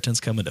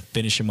Samaritan's coming to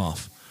finish him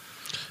off.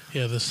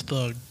 Yeah, this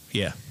thug.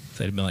 Yeah.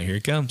 They'd have been like, here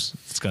he comes.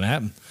 It's going to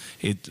happen.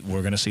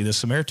 We're going to see this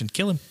Samaritan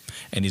kill him,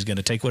 and he's going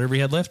to take whatever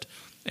he had left,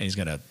 and he's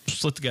going to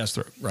slit the guy's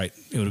throat, right?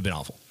 It would have been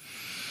awful.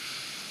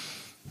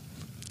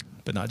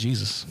 But not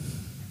Jesus.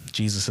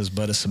 Jesus is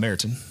but a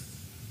Samaritan,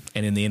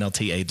 and in the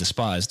NLT, a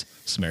despised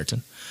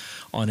Samaritan.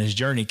 On his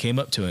journey, came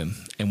up to him,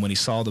 and when he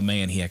saw the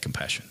man, he had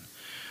compassion.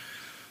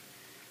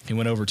 He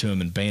went over to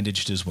him and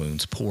bandaged his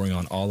wounds, pouring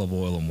on olive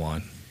oil and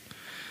wine.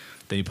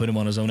 Then he put him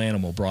on his own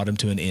animal, brought him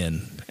to an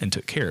inn, and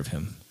took care of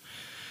him.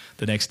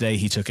 The next day,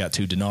 he took out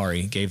 2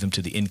 denarii, gave them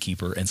to the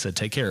innkeeper, and said,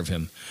 take care of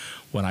him.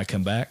 When I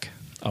come back,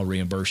 I'll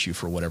reimburse you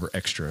for whatever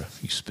extra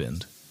you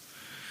spend.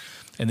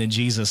 And then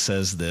Jesus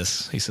says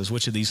this. He says,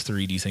 which of these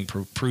 3 do you think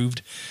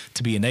proved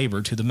to be a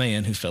neighbor to the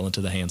man who fell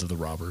into the hands of the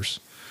robbers?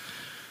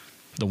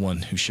 The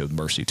one who showed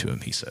mercy to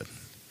him, he said.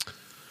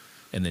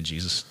 And then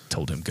Jesus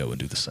told him, go and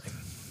do the same.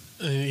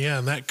 Yeah,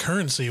 and that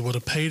currency would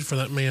have paid for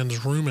that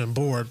man's room and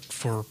board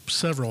for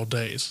several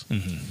days.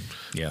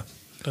 Mm-hmm. Yeah.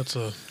 That's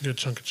a good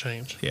chunk of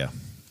change. Yeah.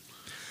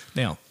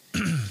 Now,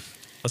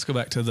 let's go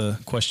back to the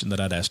question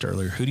that I'd asked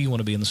earlier. Who do you want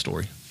to be in the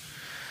story?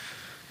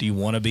 Do you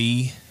want to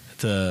be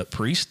the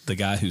priest, the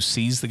guy who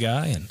sees the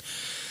guy and,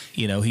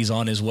 you know, he's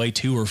on his way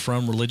to or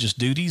from religious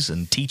duties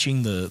and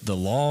teaching the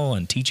law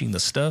and teaching the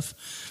stuff,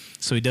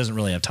 so he doesn't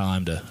really have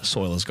time to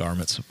soil his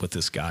garments with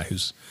this guy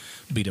who's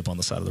beat up on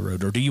the side of the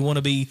road? Or do you want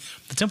to be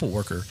the temple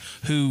worker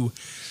who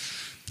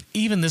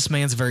even this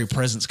man's very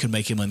presence could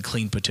make him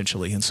unclean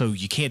potentially? And so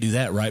you can't do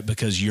that, right?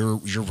 Because your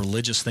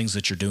religious things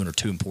that you're doing are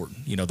too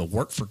important. You know, the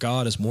work for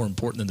God is more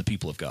important than the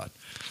people of God.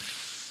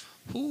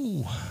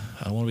 Ooh,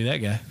 I don't want to be that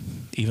guy,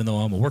 even though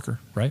I'm a worker,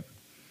 right?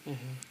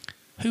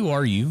 Mm-hmm. Who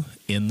are you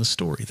in the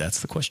story? That's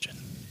the question.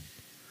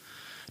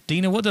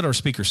 Dina, what did our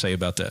speaker say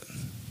about that?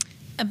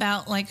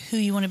 About like who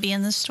you want to be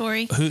in the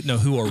story?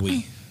 Who are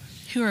we?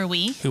 Who are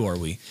we? Who are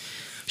we?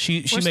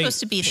 We're supposed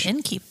to be the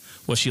innkeeper.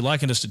 Well, she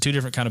likened us to 2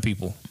 different kind of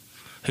people.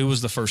 Who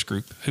was the first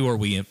group? Who are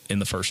we in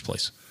the first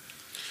place?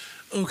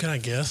 Oh, can I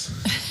guess?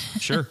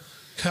 Sure.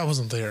 I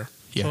wasn't there.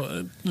 Yeah.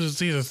 So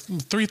there's either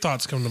 3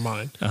 thoughts come to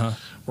mind. Uh-huh.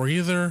 We're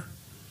either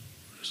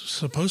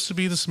supposed to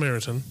be the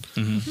Samaritan,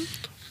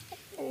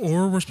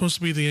 or we're supposed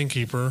to be the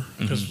innkeeper,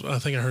 because I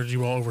think I heard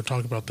you all over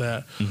talk about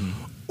that,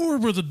 or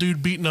we're the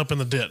dude beaten up in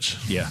the ditch.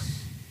 Yeah.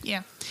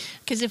 Yeah.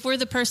 Because if we're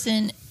the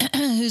person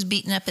who's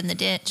beaten up in the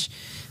ditch,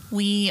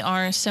 we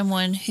are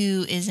someone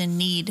who is in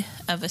need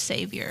of a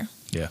savior.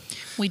 Yeah.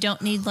 We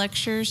don't need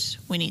lectures.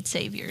 We need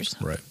saviors.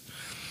 Right.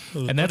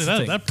 And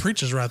that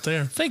preaches right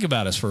there. Think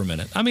about us for a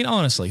minute. I mean,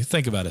 honestly,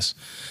 think about us.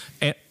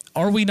 And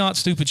are we not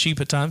stupid sheep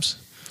at times?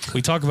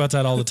 We talk about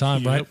that all the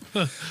time, right?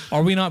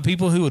 Are we not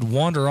people who would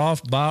wander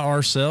off by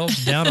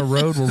ourselves down a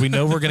road where we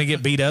know we're going to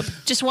get beat up?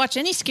 Just watch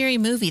any scary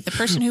movie. The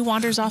person who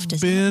wanders off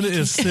does Ben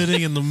is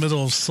sitting in the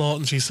middle of Salt,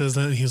 and she says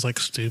that, and he's like,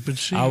 stupid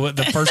sheep.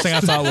 The first thing I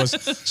thought was,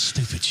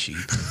 stupid sheep.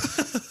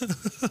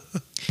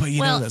 But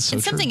you know, that's so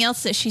and something true.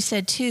 else that she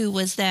said, too,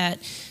 was that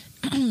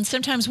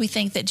sometimes we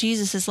think that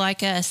Jesus is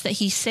like us, that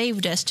he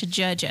saved us to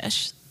judge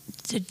us.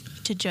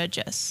 To judge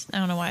us. I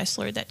don't know why I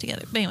slurred that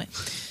together. But anyway.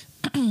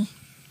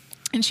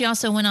 And she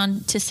also went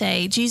on to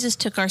say, Jesus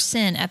took our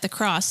sin at the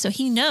cross, so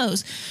he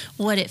knows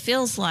what it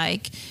feels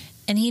like,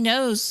 and he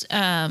knows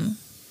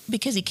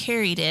because he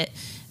carried it,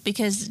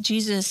 because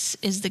Jesus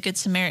is the Good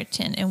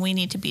Samaritan, and we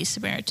need to be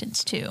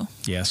Samaritans too.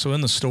 Yeah, so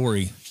in the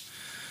story,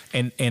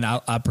 And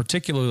I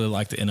particularly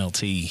like the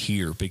NLT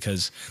here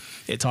because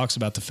it talks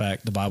about the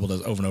fact, the Bible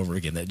does over and over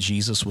again, that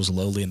Jesus was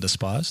lowly and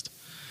despised.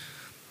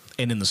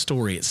 And in the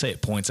story,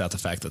 it points out the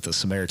fact that the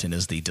Samaritan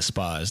is the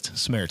despised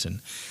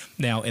Samaritan.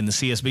 Now, in the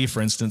CSB,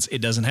 for instance, it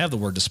doesn't have the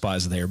word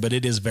despised there, but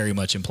it is very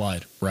much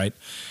implied, right?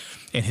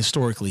 And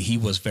historically, he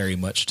was very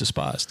much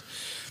despised.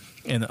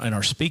 And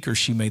our speaker,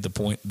 she made the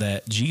point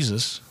that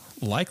Jesus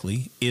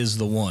likely is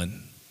the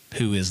one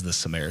who is the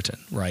Samaritan,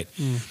 right?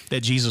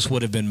 That Jesus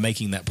would have been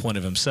making that point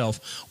of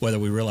himself, whether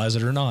we realize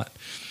it or not.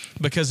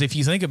 Because if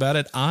you think about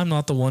it, I'm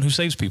not the one who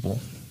saves people.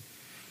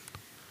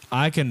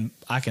 I can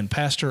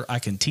pastor, I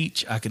can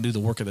teach, I can do the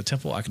work of the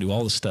temple, I can do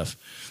all this stuff,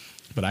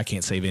 but I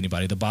can't save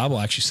anybody. The Bible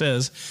actually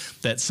says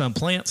that some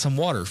plant, some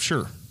water,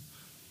 sure,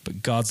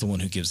 but God's the one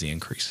who gives the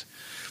increase.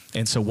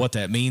 And so what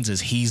that means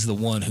is he's the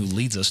one who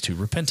leads us to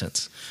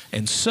repentance.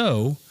 And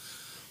so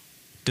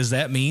does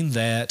that mean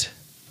that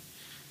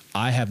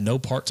I have no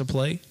part to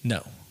play?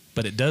 No.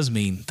 But it does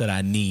mean that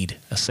I need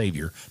a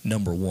Savior,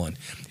 number one.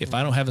 If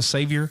I don't have a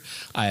Savior,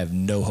 I have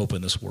no hope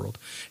in this world.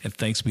 And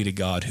thanks be to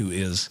God who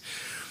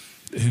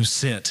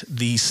sent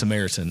the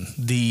Samaritan,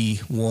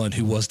 the one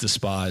who was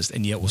despised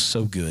and yet was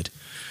so good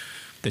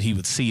that he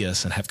would see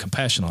us and have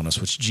compassion on us,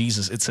 which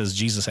it says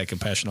Jesus had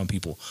compassion on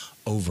people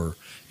over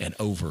and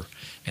over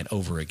and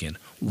over again.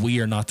 We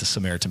are not the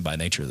Samaritan by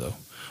nature, though.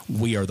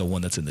 We are the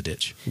one that's in the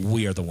ditch.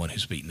 We are the one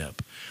who's beaten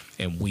up,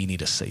 and we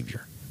need a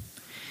Savior.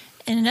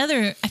 And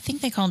another, I think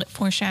they called it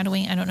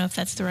foreshadowing. I don't know if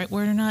that's the right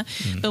word or not,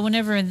 but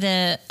whenever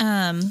the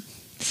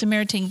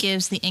Samaritan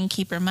gives the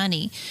innkeeper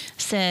money,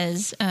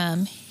 says,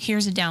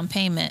 here's a down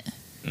payment,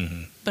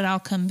 but I'll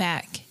come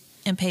back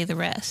and pay the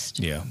rest.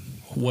 Yeah.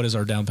 What is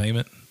our down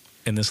payment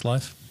in this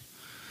life?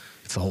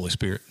 It's the Holy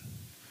Spirit.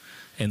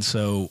 And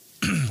so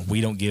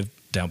we don't give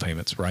down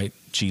payments, right?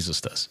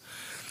 Jesus does.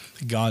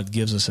 God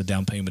gives us a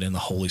down payment in the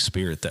Holy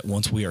Spirit that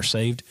once we are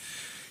saved,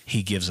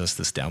 he gives us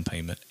this down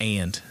payment.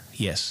 And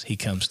yes, he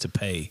comes to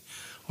pay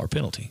our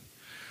penalty.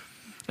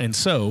 And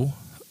so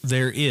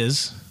there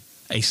is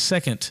a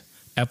second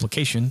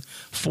application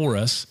for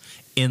us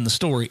in the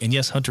story. And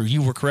yes, Hunter,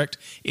 you were correct.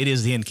 It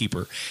is the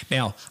innkeeper.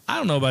 Now, I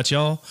don't know about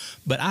y'all,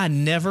 but I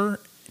never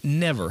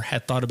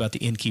had thought about the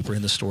innkeeper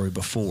in the story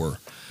before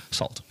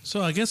Salt.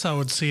 So I guess I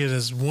would see it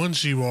as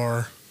once you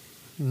are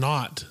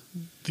not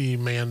the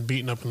man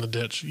beaten up in the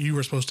ditch, you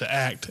were supposed to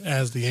act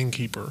as the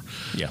innkeeper.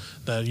 Yeah.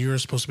 That you're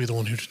supposed to be the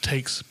one who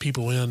takes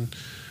people in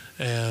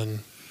and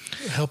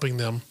helping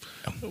them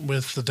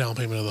with the down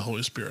payment of the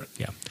Holy Spirit.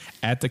 Yeah.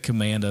 At the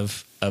command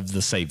of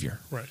the Savior.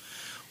 Right.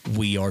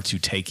 We are to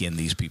take in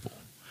these people.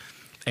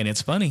 And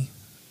it's funny.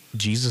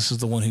 Jesus is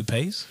the one who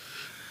pays.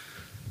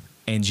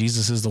 And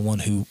Jesus is the one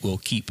who will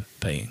keep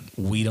paying.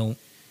 We don't.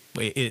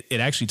 It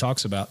actually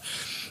talks about,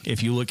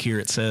 if you look here,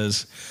 it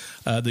says,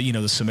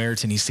 the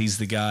Samaritan, he sees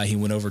the guy, he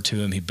went over to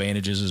him, he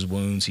bandages his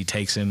wounds, he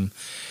takes him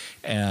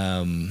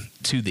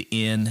to the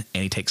inn,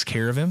 and he takes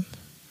care of him.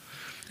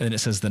 And then it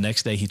says the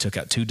next day he took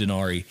out 2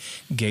 denarii,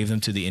 gave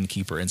them to the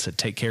innkeeper, and said,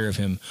 take care of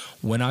him.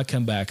 When I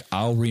come back,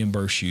 I'll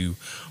reimburse you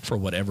for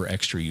whatever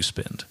extra you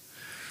spend.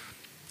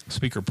 The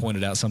speaker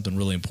pointed out something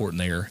really important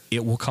there.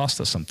 It will cost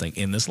us something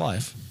in this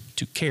life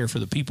to care for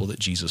the people that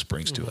Jesus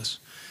brings to us.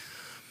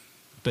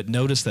 But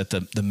notice that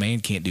the man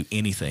can't do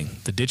anything.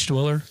 The ditch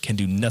dweller can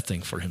do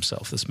nothing for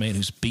himself. This man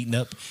who's beaten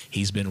up,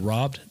 he's been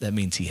robbed, that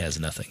means he has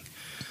nothing.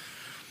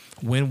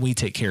 When we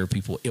take care of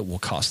people, it will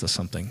cost us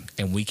something,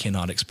 and we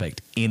cannot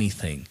expect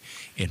anything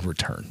in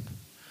return.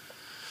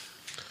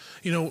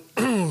 You know,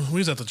 we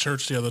was at the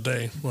church the other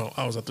day. Well,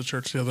 I was at the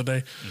church the other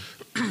day.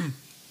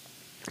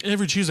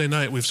 Every Tuesday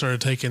night, we've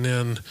started taking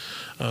in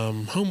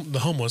the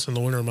homeless in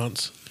the winter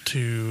months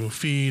to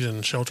feed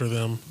and shelter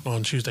them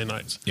on Tuesday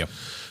nights. Yep.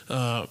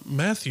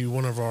 Matthew,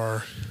 one of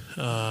our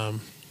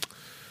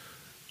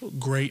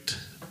great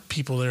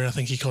people there, I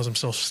think he calls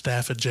himself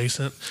staff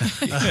adjacent,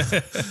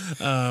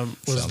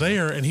 was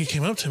there, and he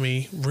came up to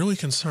me really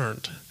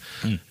concerned.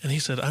 And he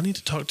said, I need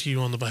to talk to you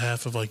on the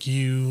behalf of like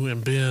you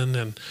and Ben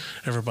and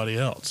everybody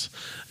else.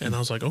 And I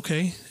was like,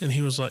 okay. And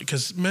he was like,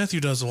 because Matthew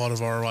does a lot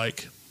of our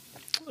like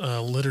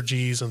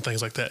liturgies and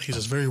things like that. He's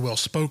just very well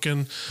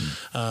spoken.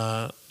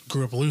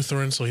 Grew up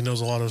Lutheran, so he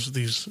knows a lot of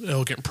these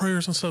elegant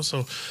prayers and stuff.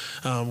 So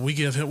we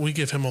give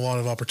him a lot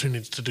of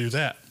opportunities to do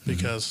that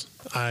because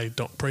I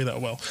don't pray that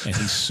well. And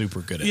he's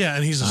super good at it. Yeah,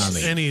 and he's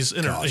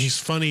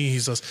funny.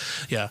 He's just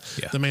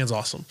the man's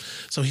awesome.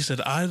 So he said,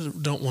 I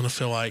don't want to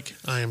feel like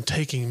I am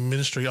taking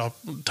ministry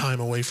time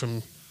away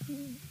from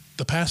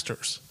the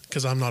pastors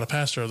because I'm not a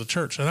pastor of the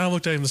church. And I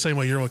looked at him the same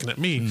way you're looking at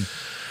me.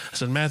 I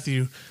said,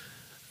 Matthew,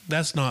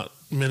 that's not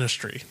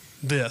ministry.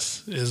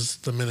 This is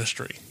the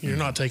ministry. You're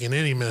not taking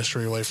any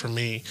ministry away from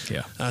me.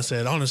 Yeah. I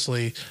said,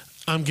 honestly,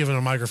 I'm giving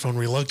a microphone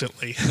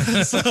reluctantly.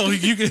 So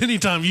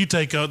anytime you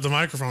take out the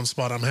microphone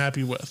spot, I'm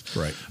happy with.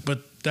 Right. But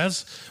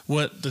that's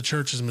what the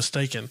church is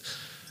mistaken.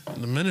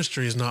 The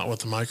ministry is not with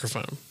the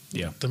microphone.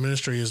 Yeah. The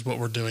ministry is what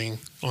we're doing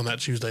on that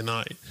Tuesday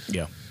night.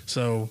 Yeah.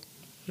 So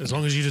as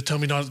long as you just tell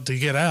me not to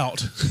get out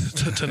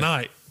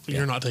tonight,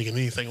 you're not taking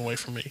anything away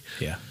from me.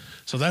 Yeah.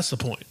 So that's the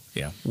point.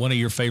 Yeah. One of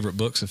your favorite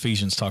books,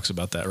 Ephesians, talks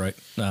about that, right?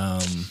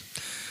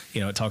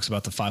 It talks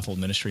about the fivefold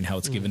ministry and how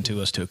it's given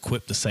to us to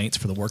equip the saints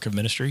for the work of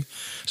ministry.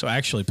 So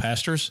actually,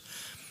 pastors,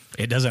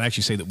 it doesn't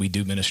actually say that we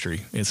do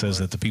ministry. It says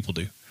that the people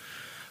do.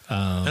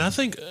 And I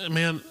think,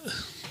 man,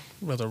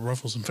 whether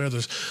ruffles and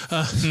feathers,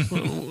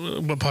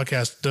 what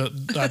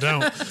podcast I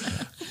don't.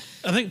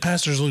 I think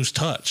pastors lose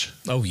touch.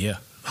 Oh, yeah.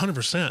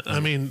 100%. I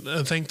mean,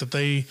 I think that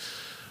they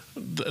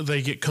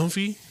get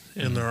comfy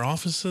in their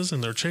offices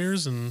and their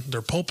chairs and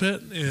their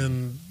pulpit,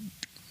 and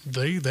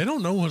they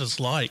don't know what it's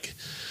like.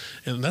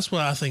 And that's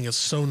what I think is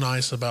so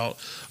nice about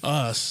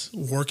us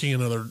working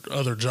in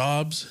other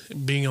jobs,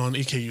 being on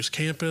EKU's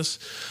campus,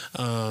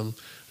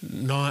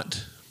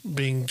 not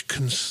being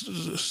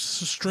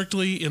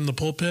strictly in the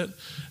pulpit,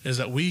 is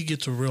that we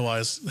get to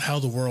realize how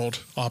the world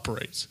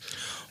operates.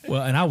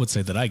 Well, and I would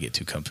say that I get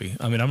too comfy.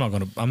 I mean, I'm not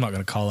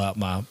gonna call out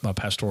my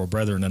pastoral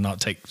brethren and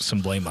not take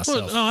some blame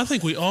myself. Well, no, I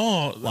think we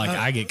all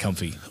I get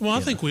comfy. Well, I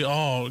think we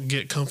all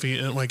get comfy,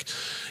 and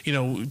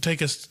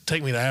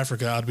take me to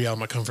Africa, I'd be out of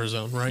my comfort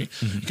zone, right?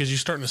 Because you're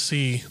starting to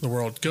see the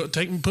world.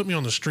 Put me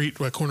on the street,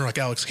 a corner like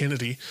Alex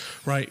Kennedy,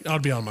 right?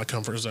 I'd be out of my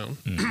comfort zone.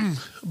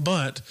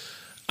 But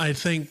I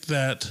think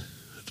that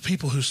the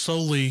people who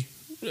solely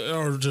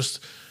are just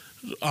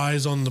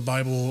eyes on the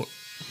Bible.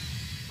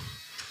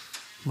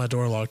 My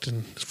door locked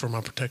in for my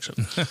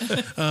protection.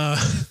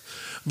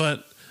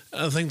 But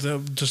I think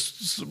that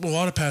just a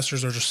lot of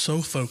pastors are just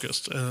so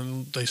focused,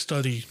 and they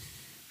study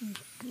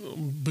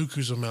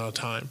buku's amount of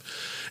time.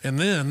 And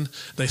then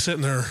they sit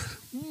in there,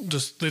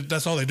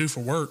 that's all they do for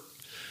work.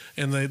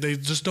 And they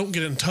just don't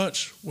get in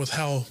touch with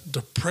how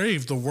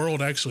depraved the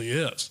world actually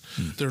is.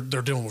 They're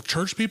dealing with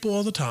church people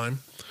all the time.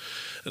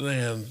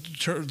 And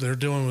they're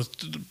dealing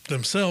with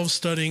themselves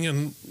studying,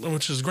 and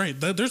which is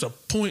great. There's a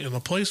point and a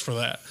place for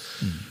that,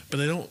 but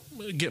they don't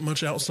get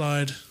much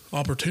outside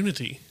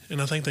opportunity, and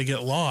I think they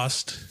get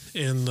lost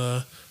in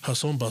the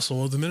hustle and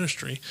bustle of the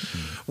ministry.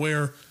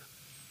 Where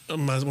what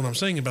I'm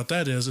saying about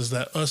that is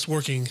that us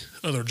working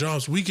other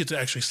jobs, we get to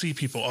actually see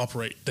people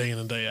operate day in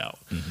and day out,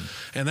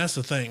 and that's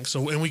the thing.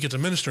 So, and we get to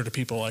minister to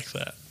people like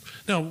that.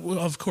 Now,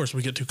 of course,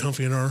 we get too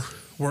comfy in our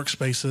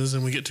workspaces,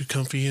 and we get too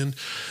comfy in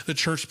the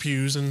church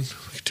pews, and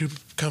too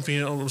comfy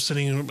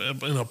sitting in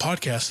a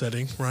podcast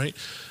setting, right?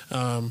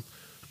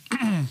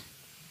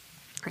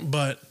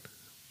 But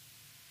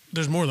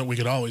there's more that we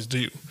could always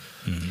do.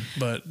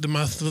 But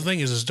the thing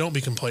is don't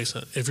be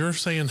complacent. If you're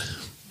saying,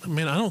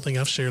 man, I don't think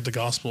I've shared the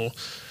gospel.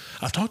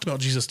 I've talked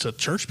about Jesus to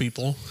church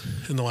people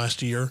in the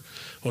last year.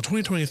 Well,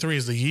 2023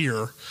 is the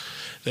year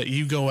that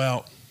you go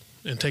out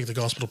and take the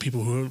gospel to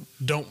people who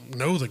don't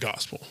know the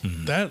gospel.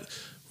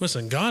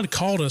 Listen, God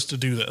called us to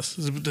do this.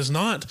 It's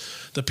not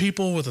the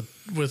people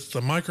with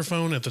the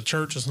microphone at the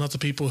church. It's not the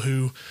people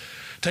who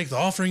take the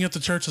offering at the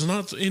church. It's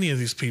not any of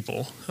these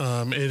people.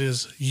 It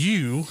is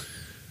you.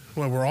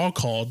 Well, we're all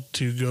called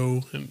to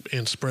go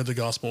and spread the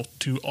gospel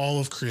to all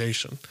of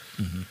creation.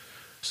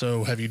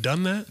 So have you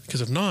done that?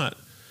 Because if not,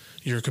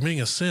 you're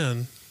committing a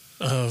sin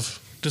of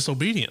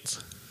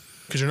disobedience,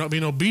 because you're not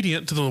being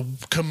obedient to the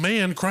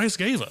command Christ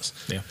gave us.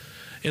 Yeah.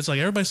 It's like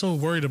everybody's so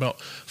worried about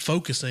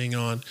focusing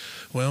on,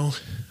 well,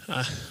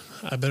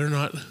 I better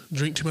not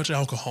drink too much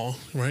alcohol,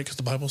 right? Because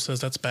the Bible says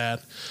that's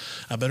bad.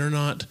 I better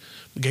not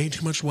gain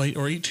too much weight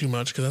or eat too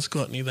much, because that's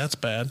gluttony. That's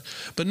bad.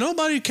 But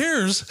nobody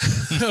cares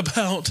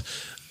about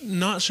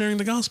not sharing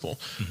the gospel.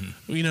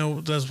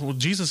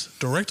 Jesus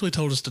directly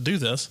told us to do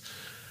this,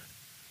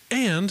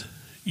 and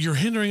you're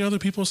hindering other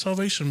people's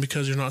salvation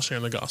because you're not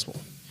sharing the gospel.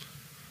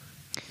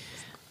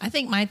 I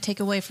think my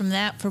takeaway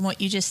from what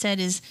you just said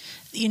is,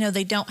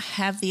 they don't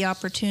have the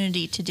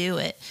opportunity to do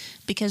it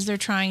because they're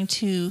trying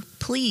to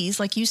please,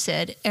 like you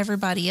said,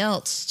 everybody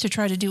else, to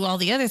try to do all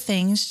the other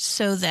things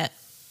so that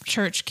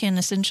church can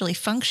essentially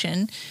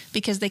function,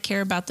 because they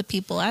care about the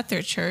people at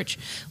their church.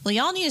 Well,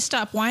 y'all need to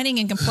stop whining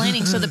and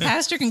complaining so the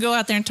pastor can go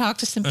out there and talk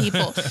to some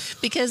people,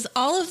 because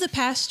all of the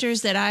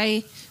pastors that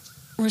I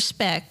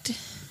respect,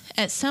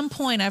 at some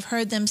point I've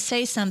heard them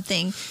say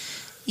something,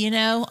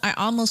 I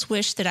almost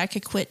wish that I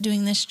could quit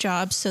doing this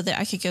job so that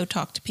I could go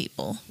talk to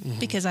people,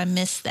 because I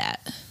miss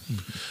that.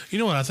 You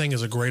know what I think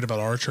is great about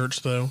our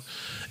church, though,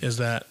 is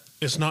that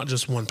it's not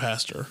just one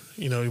pastor.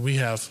 We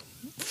have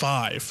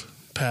 5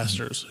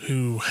 pastors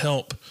who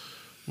help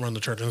run the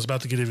church, and it's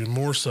about to get even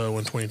more so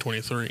in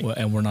 2023. Well,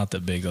 and we're not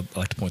that big. I'd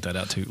like to point that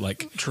out too.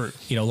 True.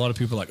 A lot of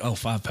people are like, oh,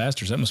 5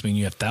 pastors, that must mean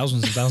you have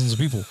thousands and thousands of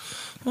people.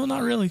 Well,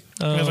 not really.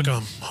 We have like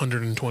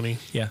 120.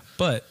 Yeah,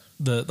 but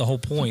the whole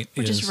point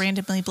We're just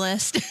randomly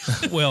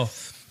blessed. Well,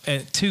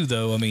 and 2,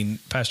 though,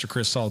 Pastor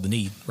Chris saw the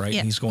need, right? Yeah.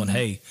 And he's going,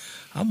 hey,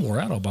 I'm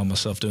wore out all by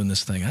myself doing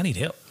this thing. I need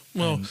help.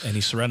 Well, and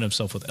he surrounded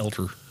himself with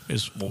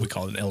is what we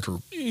call an elder.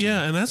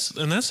 Yeah, and that's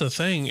the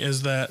thing,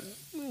 is that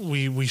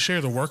we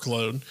share the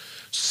workload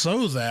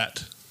so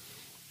that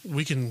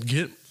we can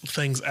get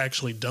things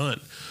actually done.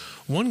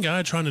 One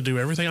guy trying to do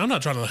everything. I'm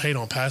not trying to hate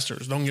on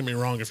pastors. Don't get me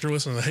wrong. If you're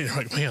listening to hate, you're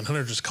like, man,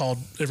 Hunter just called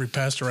every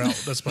pastor out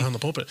that's behind the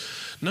pulpit.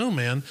 No,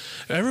 man.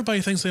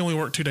 Everybody thinks they only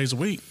work 2 days a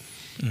week.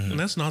 And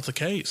that's not the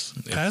case.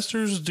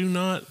 Pastors do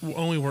not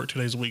only work 2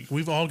 days a week.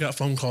 We've all got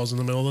phone calls in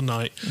the middle of the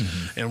night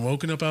and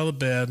woken up out of the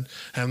bed,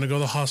 having to go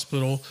to the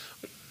hospital.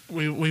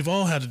 We've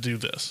all had to do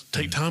this.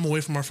 Take time away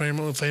from our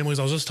families.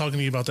 I was just talking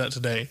to you about that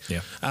today.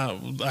 Yeah.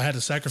 I had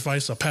to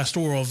sacrifice a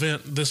pastoral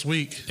event this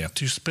week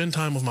to spend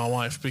time with my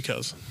wife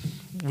because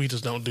we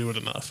just don't do it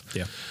enough.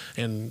 Yeah.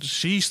 And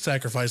she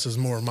sacrifices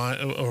more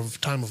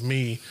of time with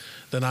me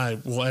than I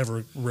will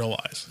ever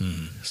realize.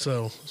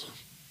 So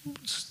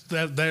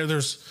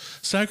there's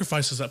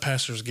sacrifices that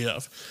pastors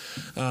give.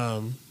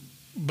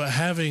 But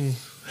having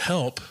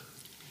help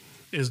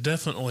is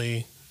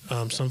definitely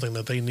something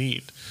that they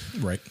need.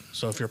 Right.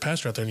 So if you're a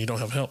pastor out there and you don't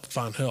have help,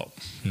 find help.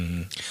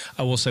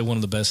 I will say one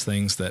of the best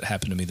things that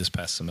happened to me this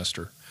past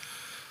semester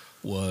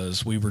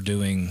was we were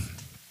doing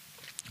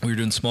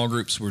small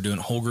groups, we were doing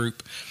a whole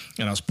group,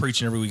 and I was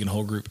preaching every week in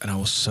whole group, and I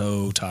was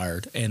so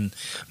tired. And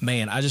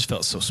man, I just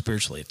felt so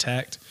spiritually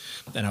attacked.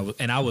 And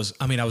I was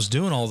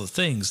doing all the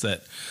things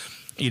that,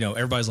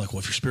 everybody's like, well,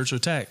 if you're spiritually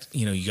attacked,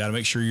 you got to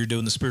make sure you're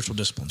doing the spiritual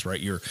disciplines, right?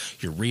 You're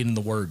reading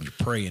the word, you're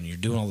praying, you're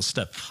doing all this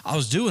stuff. I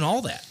was doing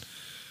all that.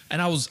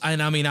 And I was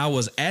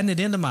adding it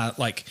into my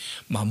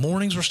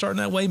mornings were starting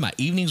that way. My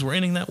evenings were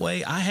ending that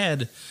way. I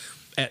had,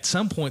 at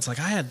some points, I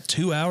had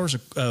 2 hours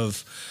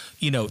of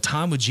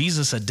time with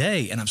Jesus a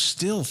day, and I'm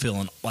still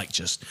feeling like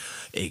just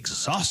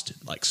exhausted,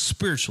 like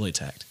spiritually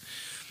attacked.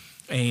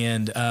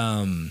 And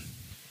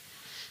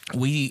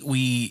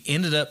we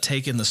ended up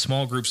taking the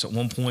small groups at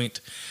one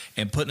point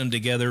and putting them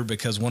together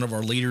because one of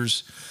our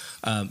leaders,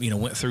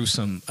 went through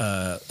some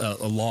a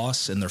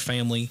loss in their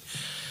family.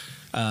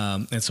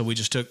 And so we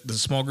just took the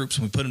small groups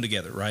and we put them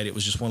together, right? It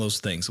was just one of those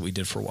things that we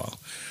did for a while.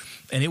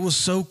 And it was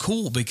so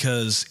cool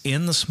because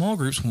in the small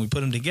groups, when we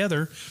put them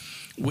together,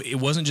 it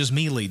wasn't just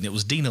me leading, it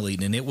was Dina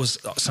leading, and it was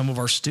some of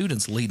our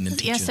students leading and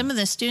teaching. Yeah, some of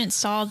the students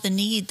saw the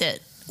need that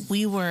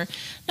we were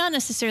not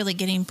necessarily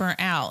getting burnt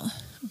out,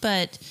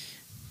 but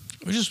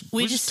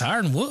we're just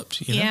tired and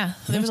whooped. Yeah,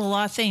 there was a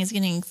lot of things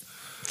getting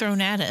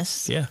thrown at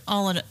us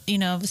all of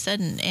a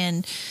sudden.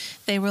 And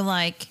they were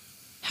like,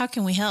 how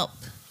can we help?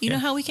 You know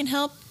how we can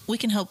help? We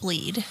can help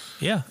lead.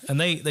 Yeah, and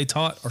they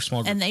taught our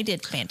small group. And they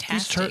did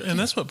fantastic. And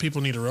that's what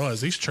people need to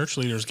realize. These church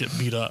leaders get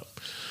beat up.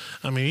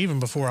 I mean, even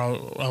before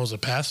I was a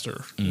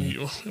pastor,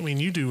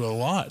 you do a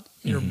lot.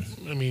 There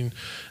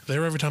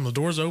every time the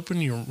door's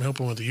open, you're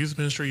helping with the youth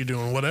ministry, you're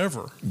doing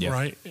whatever,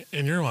 right?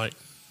 And you're like...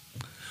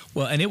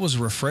 Well, and it was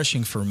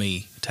refreshing for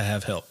me to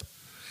have help.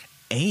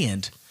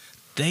 And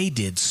they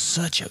did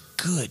such a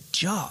good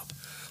job.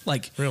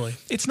 Really?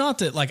 It's not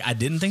that, I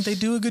didn't think they'd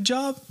do a good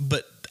job,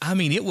 but...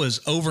 it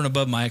was over and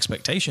above my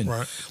expectation.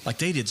 Right.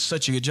 They did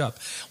such a good job.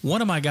 One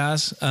of my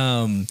guys,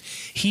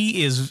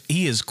 he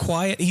is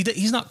quiet.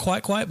 He's not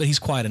quite quiet, but he's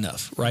quiet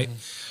enough, right?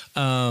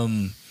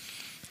 And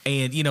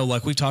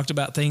we've talked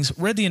about things.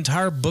 Read the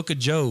entire book of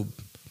Job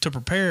to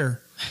prepare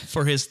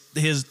for his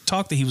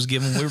talk that he was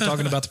giving. We were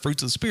talking about the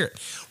fruits of the Spirit.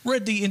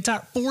 Read the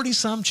entire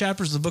 40-some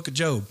chapters of the book of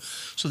Job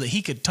so that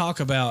he could talk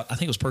about. I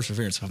think it was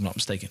perseverance, if I'm not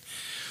mistaken.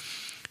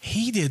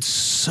 He did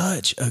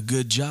such a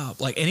good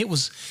job. And it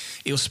was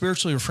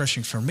spiritually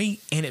refreshing for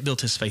me, and it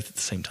built his faith at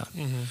the same time.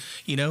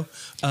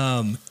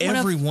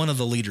 Every one of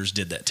the leaders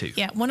did that too.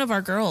 Yeah, one of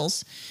our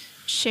girls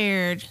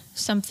shared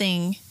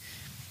something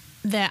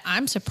that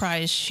I'm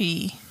surprised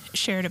she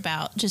shared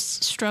about,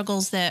 just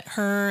struggles that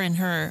her and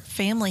her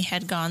family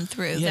had gone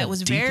through. Yeah, that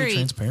was deeply very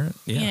transparent.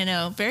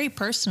 Very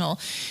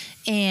personal.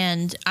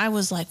 And I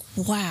was like,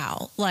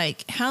 wow,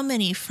 how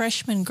many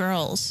freshman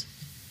girls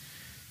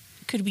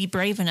could be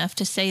brave enough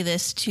to say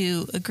this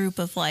to a group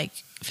of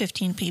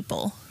 15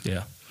 people.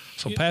 Yeah.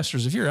 So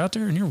pastors, if you're out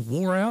there and you're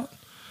wore out,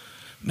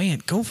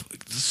 man, go.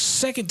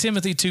 2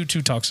 Timothy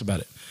 2:2 talks about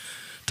it.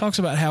 Talks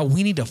about how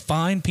we need to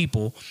find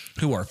people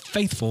who are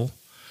faithful,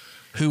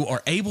 who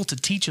are able to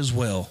teach as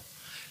well,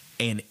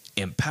 and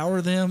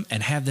empower them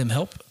and have them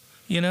help.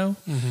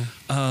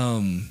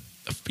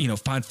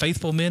 Find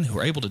faithful men who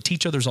are able to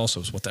teach others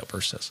also is what that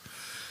verse says.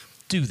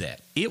 Do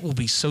that. It will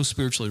be so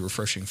spiritually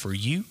refreshing for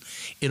you.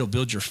 It'll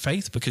build your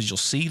faith because you'll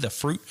see the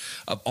fruit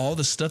of all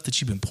the stuff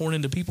that you've been pouring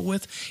into people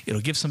with.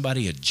 It'll give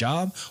somebody a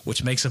job,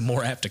 which makes them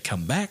more apt to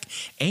come back.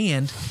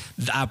 And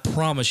I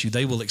promise you,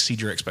 they will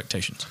exceed your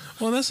expectations.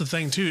 Well, that's the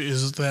thing too,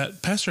 is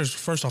that pastors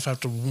first off have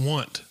to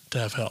want to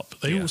have help.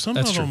 Some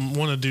of them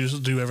want to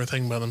do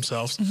everything by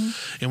themselves,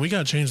 and we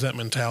got to change that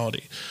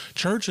mentality.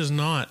 Church is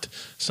not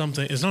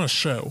something. It's not a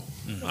show.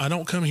 I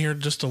don't come here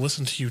just to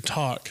listen to you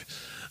talk.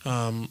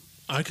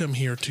 I come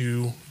here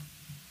to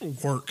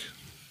work.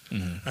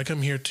 I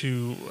come here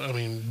to,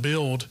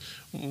 build.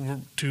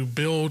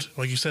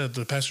 Like you said,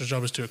 the pastor's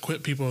job is to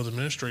equip people of the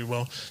ministry.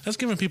 Well, that's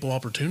giving people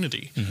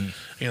opportunity.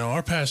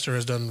 Our pastor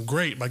has done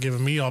great by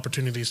giving me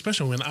opportunity,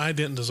 especially when I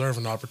didn't deserve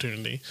an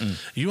opportunity.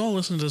 You all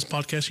listen to this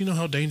podcast. You know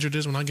how dangerous it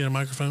is when I get a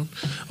microphone.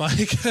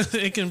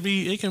 It can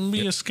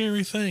be a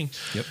scary thing.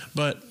 Yep.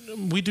 But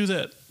we do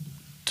that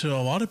to a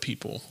lot of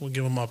people. We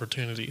give them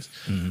opportunities.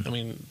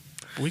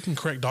 We can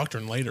correct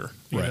doctrine later,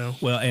 you know?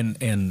 Well,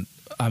 and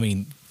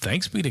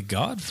thanks be to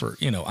God for,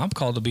 I'm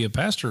called to be a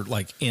pastor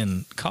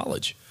in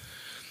college.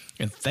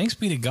 And thanks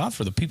be to God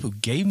for the people who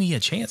gave me a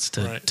chance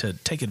to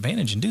take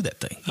advantage and do that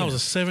thing. I was a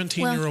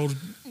 17-year-old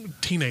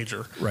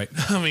teenager. Right.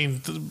 I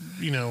mean,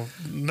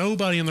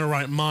 nobody in their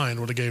right mind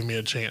would have gave me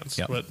a chance,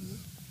 but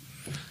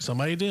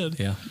somebody did.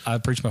 Yeah. I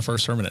preached my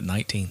first sermon at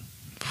 19.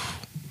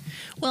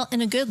 Well,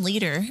 and a good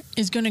leader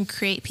is going to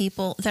create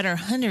people that are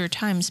 100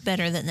 times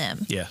better than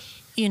them. Yeah.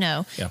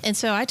 Yeah. And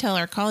so I tell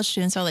our college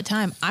students all the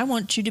time, I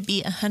want you to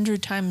be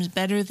 100 times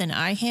better than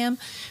I am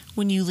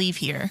when you leave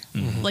here.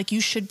 Mm-hmm. Like, you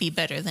should be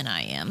better than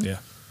I am. Yeah.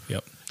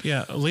 Yep.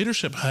 Yeah.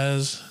 Leadership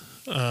has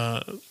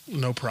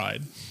no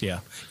pride. Yeah.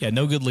 Yeah.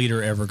 No good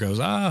leader ever goes,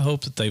 I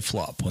hope that they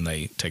flop when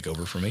they take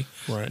over for me.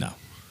 Right. No.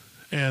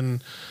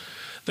 And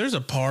there's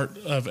a part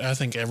of, I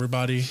think,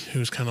 everybody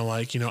who's kind of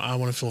like, I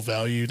want to feel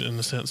valued in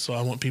the sense, so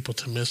I want people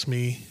to miss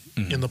me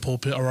in the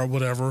pulpit or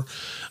whatever,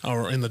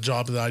 or in the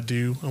job that I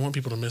do. I want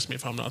people to miss me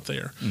if I'm not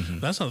there. Mm-hmm.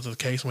 That's not the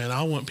case, man.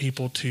 I want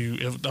people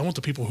I want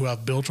the people who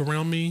I've built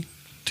around me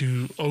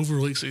to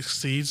overly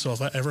succeed. So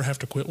if I ever have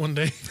to quit one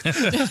day,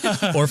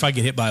 or if I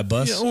get hit by a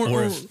bus,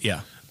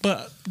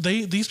 But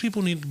these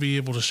people need to be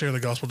able to share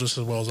the gospel just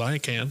as well as I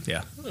can.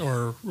 Yeah.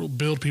 Or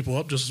build people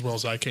up just as well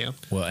as I can.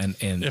 Well, and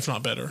if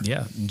not better.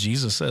 Yeah.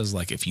 Jesus says,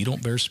 like, if you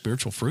don't bear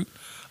spiritual fruit,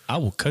 I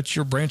will cut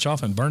your branch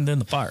off and burn it in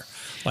the fire.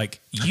 Like,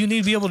 you need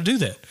to be able to do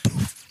that.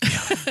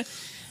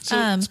 So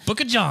it's Book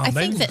of John. I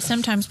think that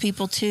sometimes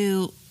people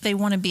too, they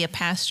want to be a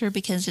pastor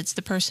because it's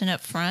the person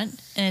up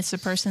front and it's the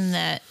person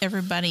that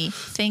everybody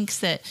thinks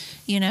that,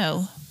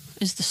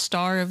 is the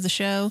star of the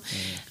show.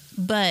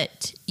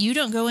 But you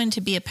don't go in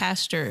to be a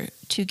pastor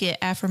to get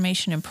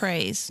affirmation and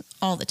praise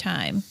all the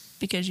time,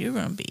 because you're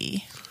going to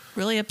be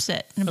really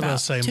upset in about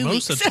 2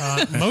 most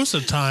weeks. Most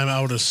of the time,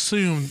 I would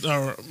assume,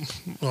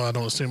 I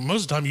don't assume.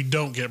 Most of the time, you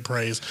don't get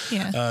praise.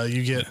 Yeah.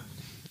 You get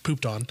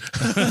pooped on.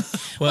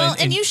 Well,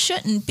 and you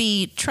shouldn't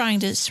be trying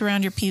to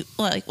surround your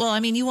people.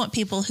 You want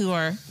people who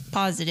are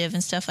positive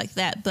and stuff like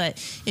that. But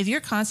if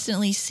you're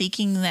constantly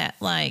seeking that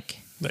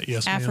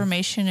yes,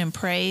 affirmation and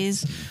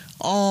praise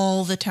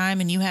all the time,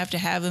 and you have to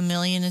have a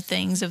million of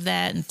things of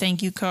that, and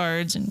thank you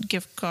cards and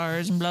gift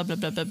cards and blah blah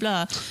blah blah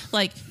blah,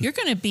 you're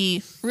going to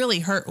be really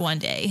hurt one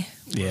day.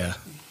 Yeah.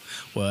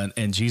 Well,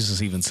 and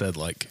Jesus even said,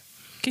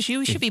 because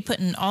you should be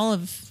putting all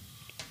of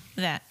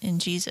that in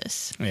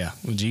Jesus. Yeah.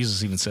 Well,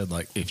 Jesus even said,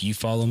 if you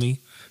follow me,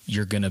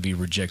 you're going to be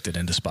rejected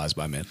and despised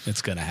by men.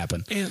 It's going to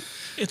happen. And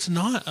it's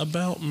not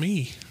about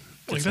me.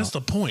 That's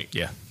the point.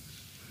 Yeah.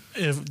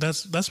 If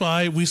that's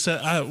why we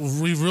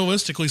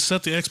realistically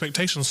set the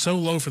expectations so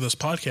low for this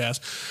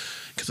podcast,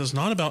 because it's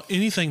not about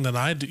anything that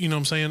I do. You know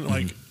what I'm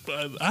saying?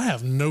 I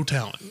have no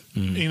talent.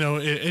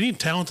 Mm-hmm. Any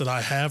talent that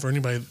I have or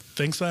anybody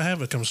thinks that I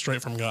have, it comes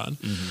straight from God.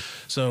 Mm-hmm.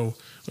 So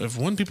if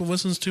one people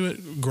listens to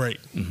it,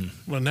 great.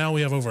 Mm-hmm. Well, now we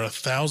have over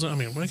 1,000. I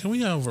mean, we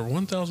have over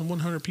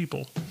 1,100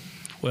 people.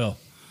 Well,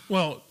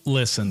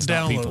 listens,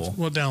 downloads. Not people.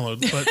 Well,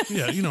 download, but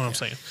yeah, you know what I'm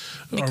saying.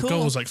 Our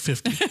goal was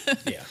 50.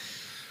 Yeah.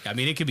 I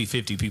mean, it could be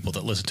 50 people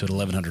that listen to it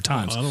 1,100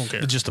 times. I don't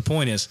care. But just the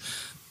point is,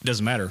 it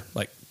doesn't matter.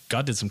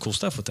 God did some cool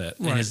stuff with that,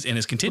 right. and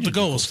his continued. But the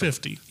goal is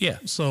 50. Yeah.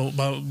 So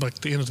by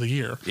the end of the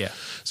year. Yeah.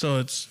 So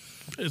it's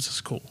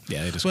just cool.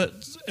 Yeah, it is. But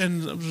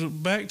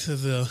and back to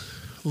the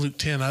Luke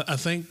 10, I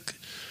think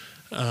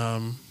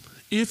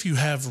if you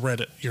have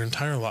read it your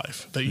entire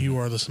life that you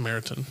are the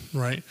Samaritan,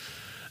 right?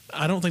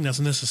 I don't think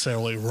that's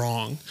necessarily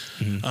wrong.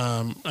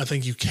 Mm-hmm. I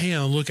think you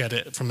can look at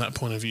it from that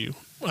point of view.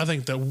 I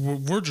think that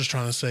what we're just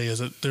trying to say is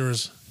that there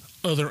is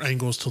other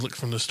angles to look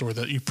from this story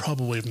that you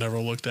probably have never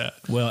looked at.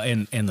 Well,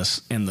 and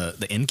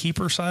the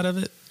innkeeper side of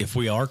it, if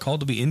we are called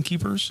to be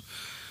innkeepers,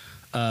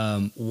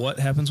 what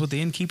happens with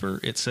the innkeeper?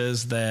 It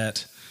says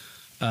that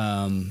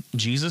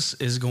Jesus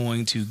is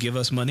going to give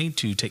us money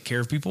to take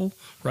care of people,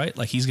 right?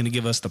 He's going to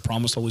give us the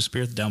promised Holy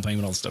Spirit, the down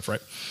payment, all the stuff,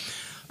 right?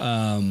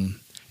 And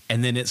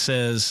then it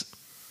says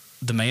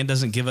the man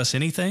doesn't give us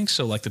anything.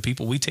 So the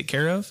people we take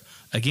care of,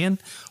 again,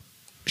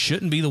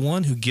 shouldn't be the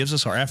one who gives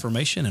us our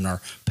affirmation and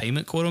our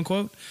payment, quote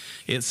unquote.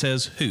 It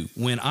says,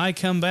 when I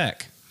come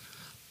back,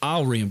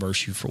 I'll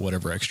reimburse you for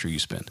whatever extra you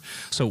spend.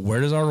 So where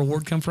does our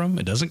reward come from?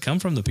 It doesn't come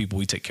from the people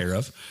we take care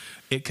of.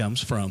 It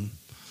comes from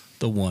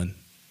the one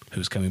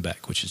who's coming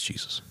back, which is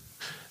Jesus.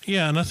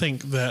 Yeah, and I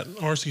think that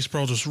R.C.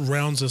 Sproul just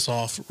rounds this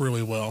off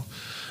really well.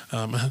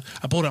 I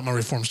pulled out my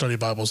Reformed Study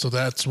Bible, so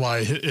that's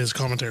why his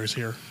commentary is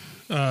here.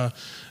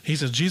 He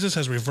says Jesus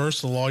has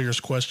reversed the lawyer's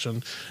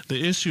question.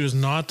 The issue is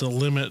not the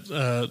limits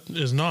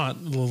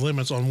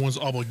on one's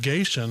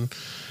obligation,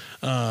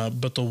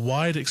 but the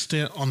wide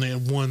extent on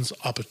one's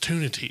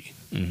opportunity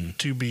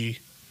to be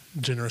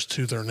generous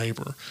to their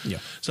neighbor. Yeah.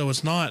 So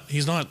he's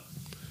not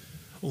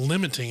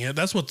limiting it.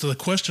 That's what the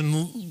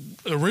question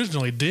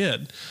originally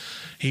did.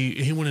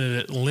 He wanted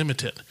it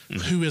limited.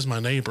 Mm-hmm. Who is my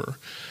neighbor?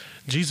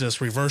 Jesus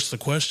reversed the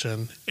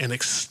question and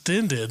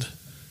extended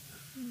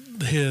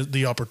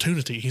the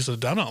opportunity. He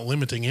said, I'm not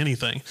limiting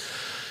anything.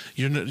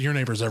 Your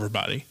neighbor's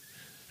everybody.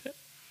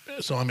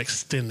 So I'm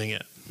extending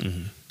it.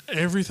 Mm-hmm.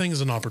 Everything is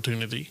an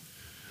opportunity.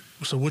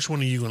 So which one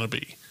are you going to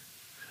be?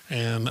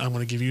 And I'm going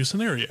to give you a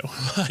scenario.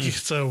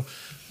 So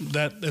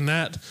I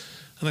think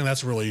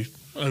that's really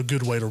a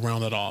good way to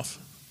round that off.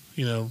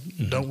 You know,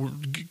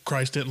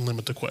 Christ didn't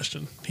limit the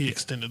question; He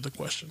extended the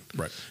question.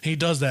 Right. He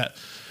does that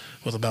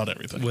with about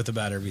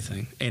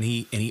everything. And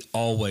he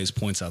always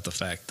points out the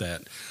fact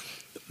that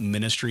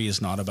ministry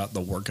is not about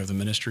the work of the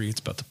ministry; it's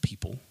about the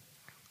people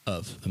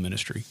of the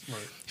ministry.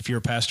 Right. If you're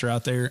a pastor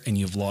out there and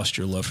you've lost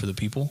your love for the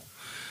people,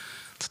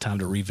 it's time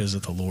to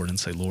revisit the Lord and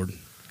say, Lord,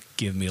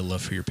 give me a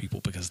love for your people,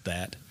 because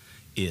that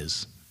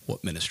is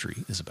what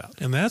ministry is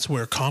about. And that's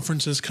where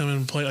conferences come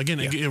into play. Again,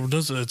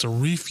 it's a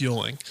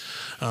refueling.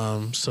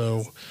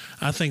 So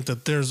I think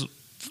that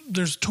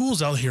there's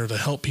tools out here to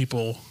help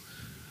people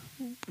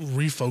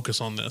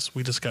refocus on this.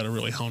 We just got to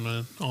really hone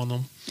in on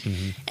them.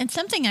 Mm-hmm. And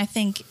something I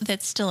think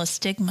that's still a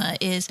stigma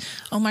is,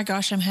 oh my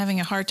gosh, I'm having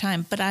a hard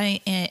time, but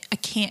I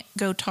can't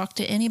go talk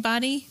to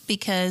anybody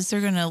because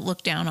they're going to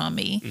look down on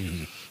me.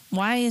 Mm-hmm.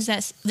 Why is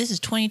that? This is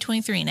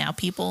 2023 now,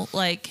 people.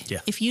 Like,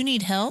 if you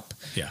need help,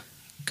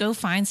 go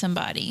find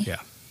somebody. Yeah.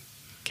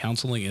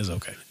 Counseling is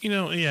okay. You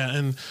know,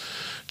 and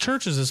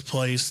church is this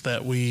place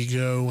that we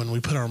go and we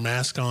put our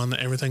mask on,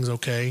 that everything's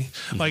okay.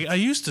 Mm-hmm. Like, I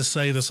used to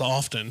say this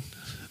often,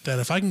 that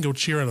if I can go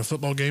cheer at a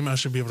football game, I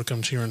should be able to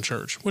come cheer in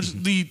church, which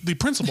the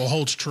principle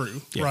holds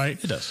true,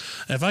 right? It does.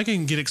 If I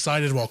can get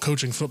excited while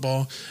coaching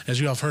football, as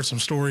you have heard some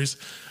stories,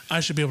 I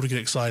should be able to get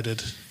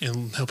excited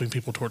in helping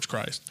people towards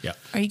Christ. Yeah.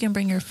 Are you going to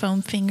bring your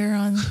foam finger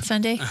on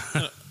Sunday?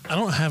 I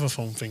don't have a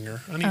foam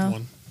finger. I need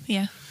one.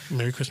 Yeah.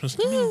 Merry Christmas.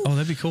 Oh,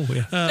 that'd be cool.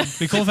 Yeah. It'd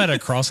be cool if I had a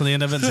cross on the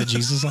end of it and said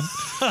Jesus on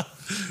it.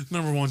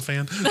 Number one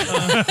fan.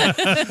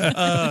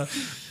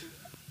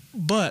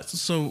 But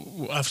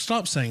so I've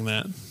stopped saying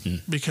that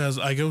because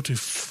I go to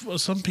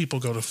some people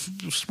go to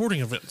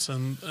sporting events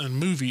and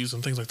movies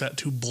and things like that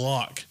to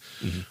block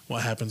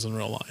what happens in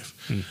real life.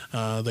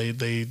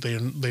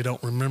 They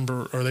don't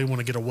remember, or they want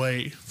to get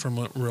away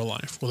from real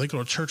life. Well, they go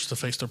to church to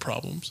face their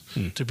problems,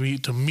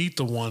 to meet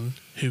the one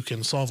who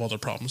can solve all their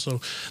problems.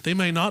 So they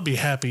may not be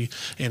happy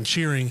and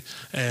cheering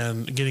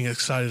and getting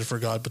excited for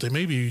God, but they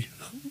may be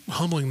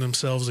humbling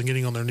themselves and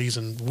getting on their knees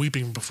and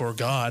weeping before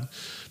God,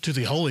 to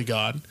the holy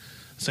God,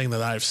 saying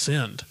that I've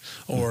sinned,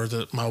 or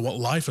that my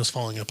life is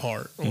falling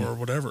apart, or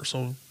whatever.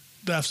 So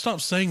I've stopped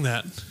saying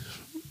that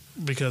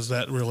because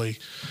I've really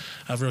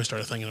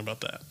started thinking about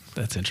that.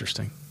 That's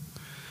interesting.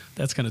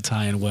 That's going to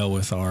tie in well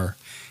with our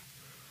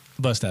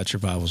Bust Out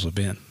Your Bibles with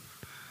Ben.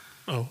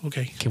 Oh,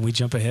 okay. Can we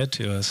jump ahead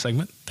to a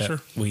segment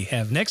that we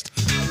have next?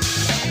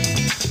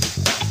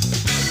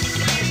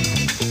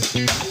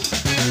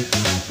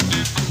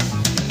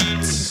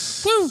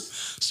 Woo!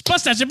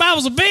 Bust Out Your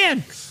Bibles with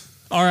Ben.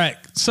 All right,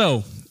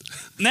 so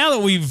now that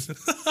we've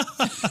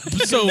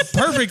so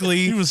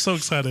perfectly He was so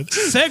excited.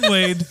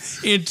 segued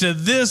into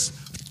this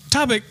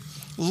topic,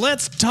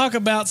 let's talk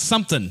about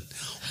something.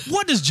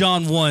 What does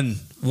John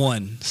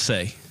 1:1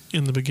 say?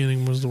 In the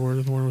beginning was the Word,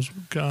 and the Word was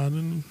God,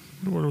 and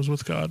the Word was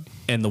with God.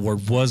 And the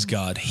Word was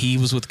God. He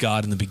was with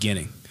God in the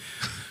beginning.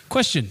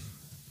 Question: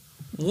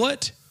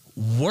 what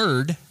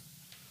word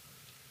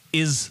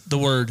is the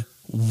word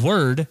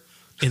 "word"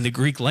 in the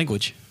Greek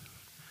language?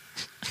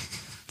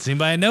 Does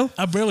anybody know?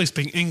 I barely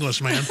speak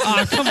English, man.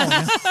 Come on,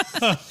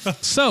 man.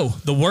 So,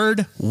 the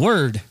word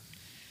 "word"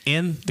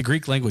 in the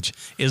Greek language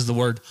is the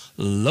word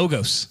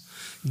 "logos."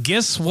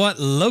 Guess what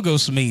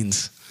logos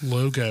means?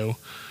 Logo.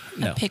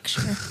 No. A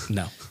picture.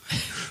 No.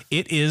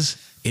 It is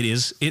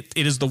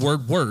the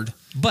word "word."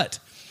 But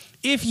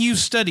if you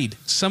studied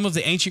some of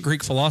the ancient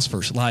Greek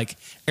philosophers like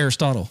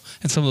Aristotle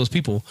and some of those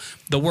people,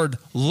 the word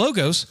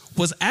 "logos"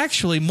 was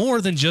actually more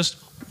than just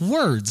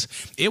words.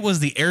 It was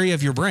the area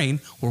of your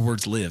brain where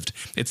words lived.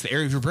 It's the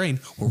area of your brain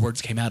where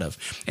words came out of.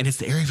 And it's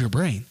the area of your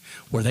brain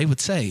where they would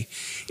say,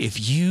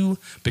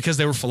 because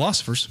they were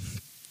philosophers,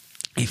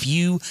 if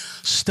you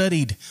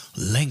studied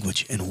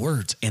language and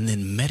words and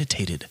then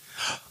meditated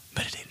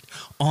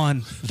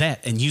on that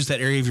and used that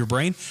area of your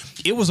brain,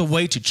 it was a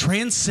way to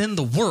transcend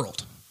the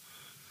world.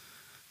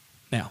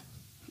 Now,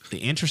 the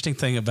interesting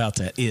thing about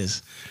that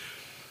is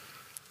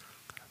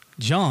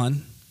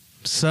John,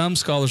 some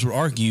scholars would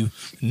argue,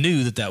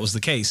 knew that was the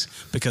case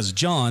because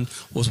John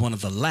was one of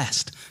the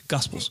last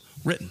Gospels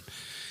written.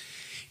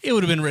 It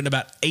would have been written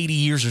about 80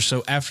 years or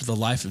so after the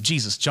life of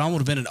Jesus. John would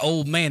have been an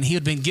old man. He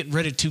had been getting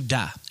ready to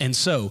die. And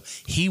so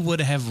he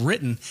would have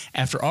written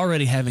after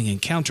already having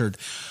encountered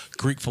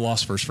Greek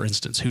philosophers, for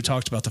instance, who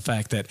talked about the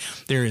fact that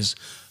there is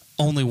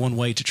only one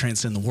way to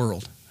transcend the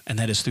world, and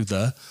that is through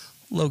the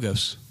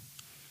Logos.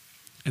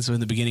 And so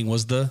in the beginning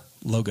was the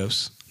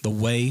Logos, the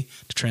way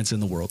to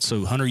transcend the world.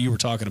 So, Hunter, you were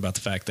talking about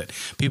the fact that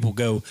people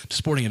go to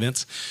sporting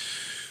events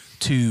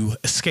to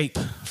escape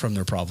from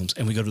their problems,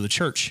 and we go to the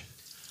church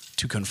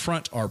to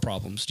confront our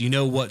problems. Do you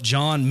know what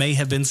John may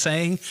have been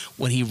saying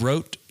when he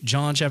wrote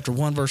John chapter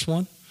 1, verse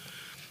 1?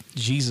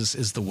 Jesus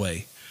is the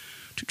way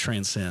to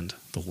transcend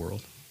the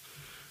world,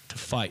 to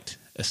fight,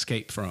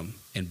 escape from,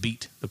 and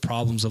beat the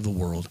problems of the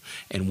world,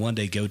 and one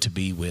day go to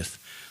be with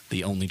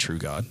the only true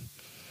God.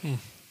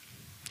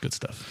 Good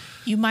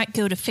stuff. You might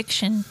go to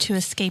fiction to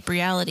escape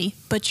reality,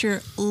 but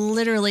you're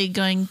literally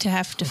going to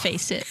have to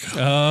face it.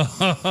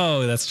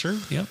 Oh, that's true.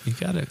 Yep, you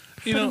got it.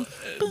 You know,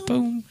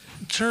 Boom.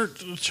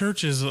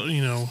 church is,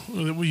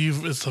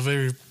 it's a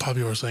very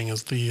popular saying,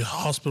 is the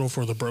hospital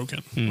for the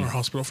broken or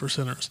hospital for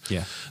sinners.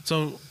 Yeah.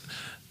 So,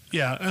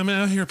 yeah, I mean,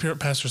 I hear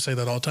pastors say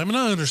that all the time, and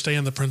I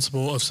understand the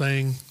principle of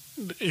saying,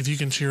 if you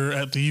can cheer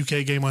at the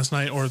UK game last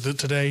night or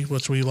today,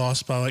 which we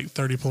lost by like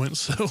 30 points.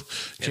 So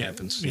It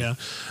happens. Yeah.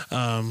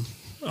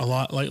 A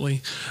lot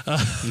lately.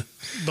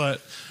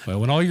 But Well,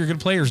 when all your good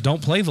players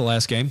don't play the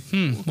last game,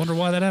 wonder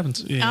why that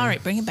happens. yeah. All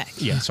right, bring it back.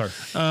 Yeah, sorry.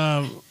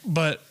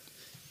 But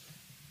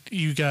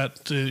you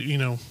got to,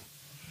 you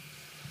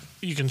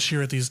can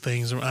cheer at these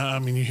things. I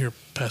mean, you hear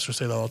pastors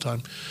say that all the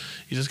time.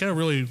 You just got to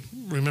really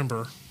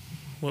remember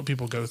what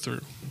people go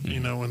through,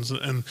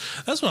 and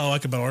that's what I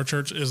like about our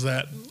church is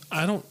that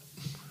I don't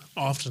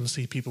often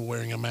see people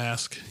wearing a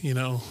mask,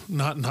 not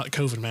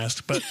COVID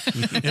masks, but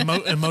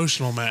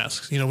emotional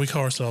masks. We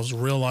call ourselves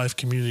Real Life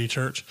Community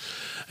Church,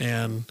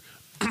 and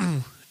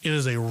it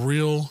is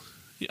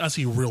I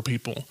see real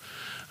people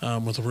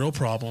with real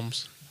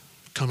problems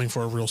coming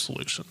for a real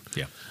solution.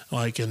 Yeah.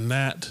 And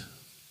that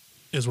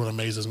is what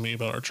amazes me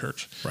about our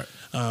church. Right.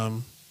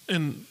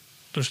 And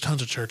there's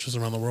tons of churches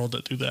around the world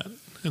that do that.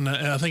 And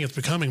I think it's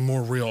becoming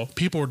more real.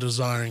 People are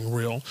desiring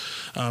real.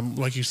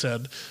 Like you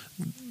said,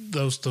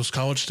 those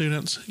college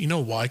students,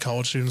 why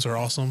college students are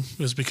awesome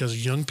is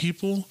because young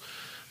people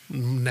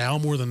now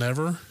more than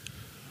ever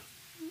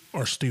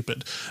are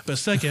stupid. But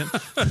second,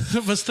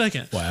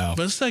 Wow.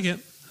 But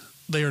second,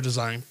 they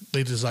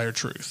desire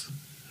truth.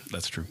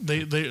 That's true.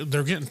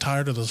 They're getting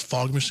tired of those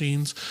fog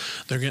machines.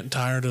 They're getting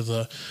tired of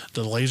the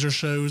laser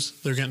shows.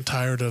 They're getting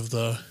tired of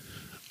the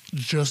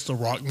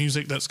rock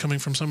music that's coming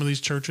from some of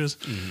these churches.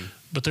 Mm-hmm.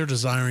 But they're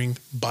desiring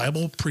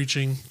Bible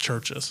preaching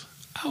churches.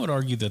 I would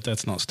argue that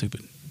that's not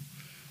stupid.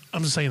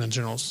 I'm just saying in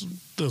general,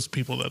 those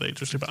people that age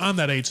are stupid. I'm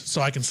that age,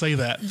 so I can say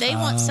that. They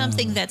want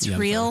something that's yeah,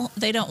 real.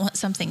 They don't want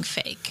something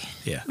fake.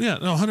 Yeah. Yeah,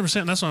 no,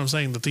 100%. And that's what I'm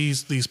saying, that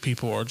these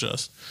people are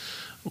just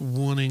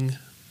wanting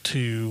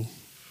to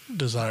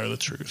desire the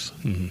truth.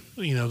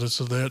 Mm-hmm.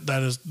 So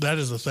that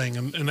is the thing.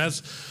 And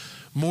that's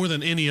more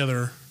than any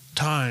other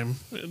time,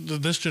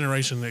 this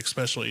generation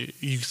especially,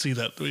 you see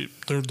that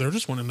they're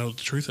just wanting to know what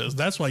the truth is.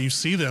 That's why you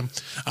see them,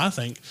 I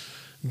think,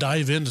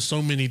 dive into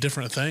so many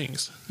different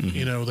things.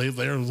 Mm-hmm.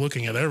 They're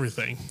looking at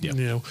everything.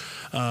 Yep.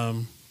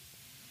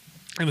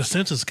 In a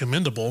sense, it's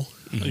commendable.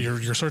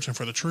 Mm-hmm. You're searching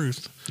for the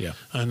truth. Yeah.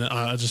 And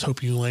I just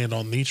hope you land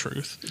on the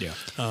truth. Yeah.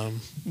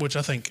 Which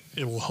I think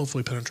it will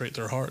hopefully penetrate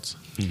their hearts.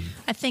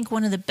 Mm-hmm. I think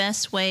one of the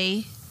best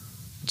way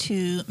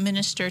to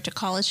minister to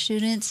college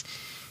students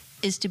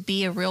is to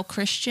be a real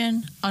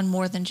Christian on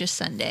more than just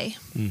Sunday,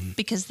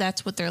 because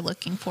that's what they're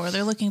looking for.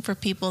 They're looking for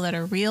people that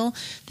are real,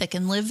 that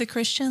can live the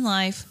Christian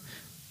life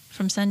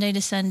from Sunday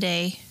to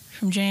Sunday,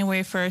 from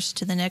January 1st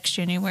to the next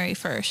January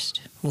 1st.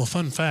 Well,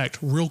 fun fact,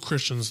 real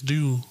Christians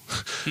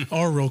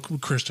are real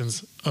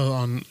Christians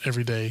on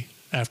every day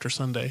after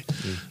Sunday.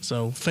 Mm.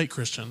 So fake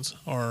Christians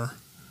are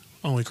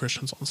only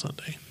Christians on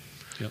Sunday.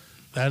 Yep.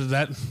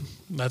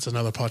 That's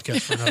another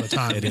podcast for another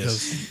time.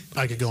 Because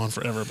I could go on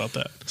forever about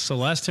that. So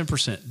last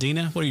 10%.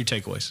 Dina, what are your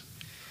takeaways?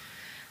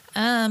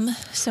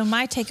 So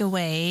my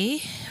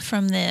takeaway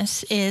from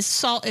this is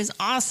salt is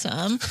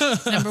awesome.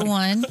 Number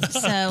one.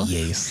 So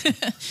yes.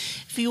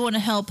 If you want to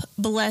help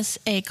bless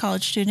a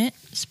college student,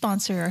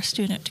 sponsor a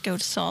student to go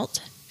to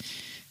SALT.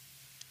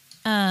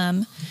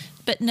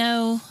 But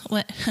no,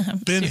 what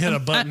Ben hit a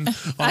button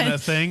on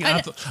that thing.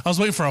 I was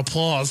waiting for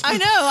applause. I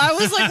know. I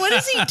was like, what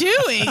is he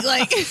doing?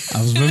 Like,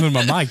 I was moving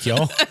my mic,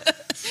 y'all.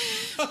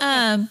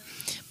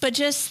 But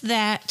just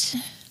that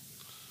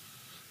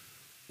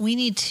we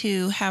need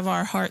to have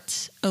our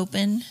hearts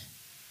open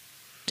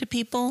to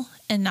people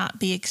and not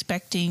be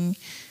expecting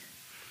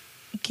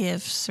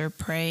gifts or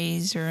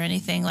praise or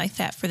anything like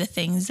that for the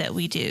things that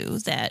we do,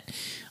 that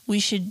we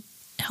should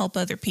help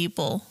other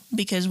people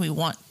because we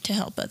want to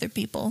help other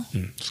people.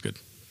 That's good.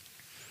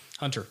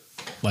 Hunter,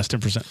 last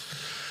 10%.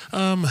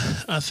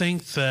 I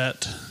think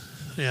that,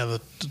 the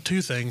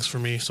two things for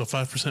me, so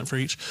 5% for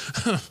each.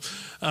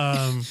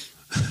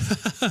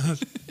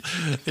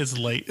 It's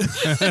late.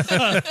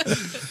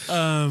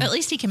 At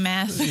least he can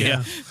math.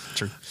 Yeah,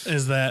 true.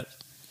 Is that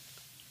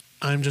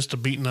I'm just a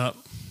beaten up,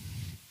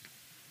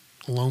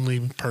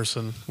 lonely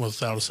person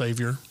without a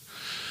savior.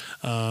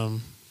 We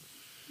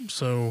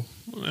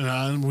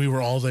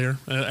were all there.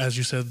 As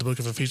you said, the book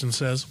of Ephesians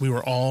says, we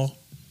were all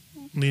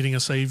needing a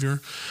savior.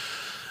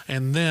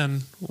 And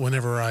then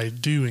whenever I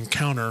do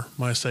encounter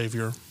my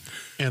savior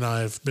and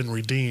I've been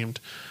redeemed,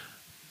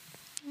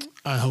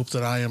 I hope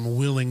that I am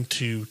willing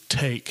to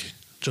take,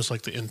 just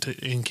like the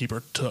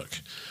innkeeper took.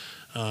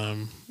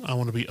 I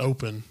want to be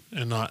open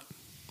and not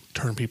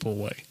turn people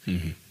away.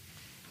 Mm-hmm.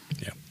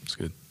 Yeah, that's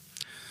good.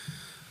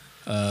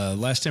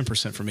 Last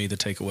 10% for me, the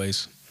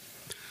takeaways.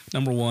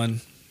 Number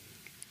one,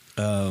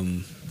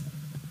 the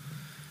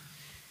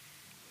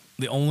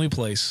only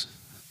place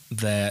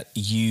that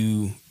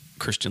you,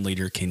 Christian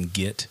leader, can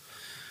get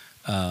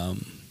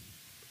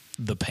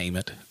the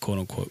payment, quote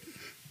unquote,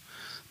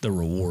 the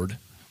reward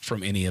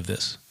from any of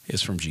this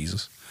is from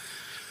Jesus.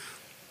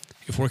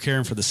 if we're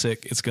caring for the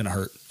sick, it's going to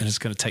hurt, and it's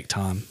going to take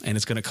time, and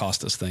it's going to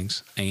cost us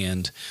things.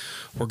 And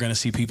we're going to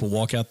see people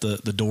walk out the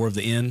door of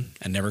the inn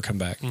and never come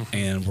back. Mm-hmm.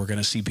 And we're going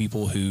to see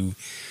people who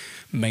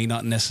may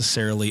not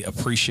necessarily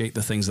appreciate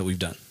the things that we've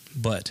done.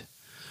 But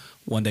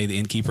one day the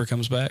innkeeper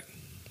comes back.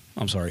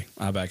 I'm sorry,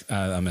 I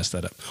messed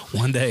that up.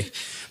 One day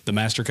the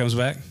master comes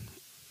back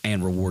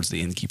and rewards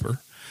the innkeeper.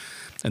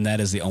 And that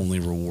is the only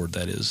reward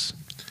that is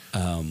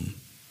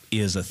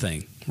a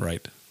thing,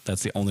 right?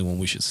 That's the only one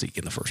we should seek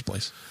in the first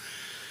place.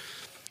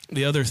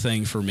 The other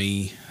thing for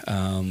me,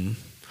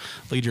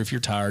 leader, if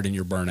you're tired and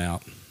you're burnt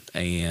out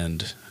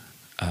and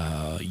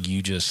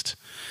you just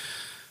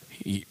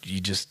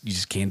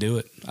can't do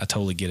it, I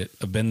totally get it.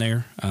 I've been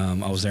there.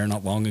 I was there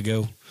not long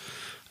ago.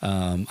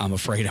 I'm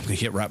afraid I'm going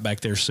to get right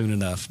back there soon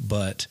enough.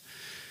 But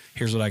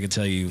here's what I can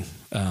tell you.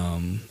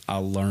 I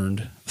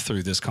learned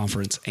through this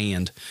conference,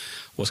 and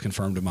what's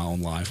confirmed in my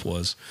own life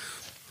was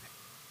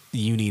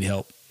you need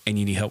help, and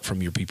you need help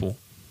from your people.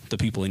 The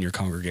people in your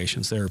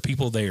congregations. There are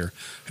people there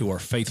who are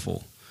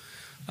faithful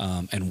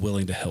and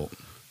willing to help.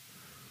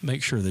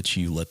 Make sure that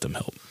you let them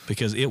help,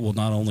 because it will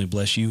not only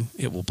bless you,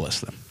 it will bless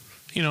them.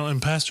 You know,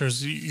 and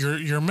pastors,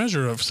 your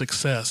measure of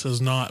success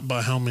is not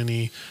by how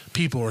many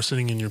people are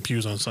sitting in your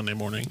pews on Sunday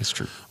morning. It's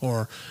true.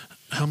 Or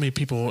how many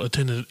people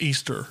attended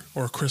Easter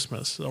or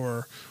Christmas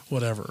or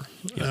whatever.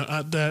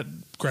 Yeah. That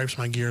gripes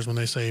my gears when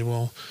they say,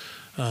 well,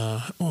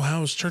 how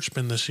has church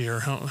been this year?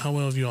 How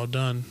well have you all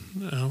done?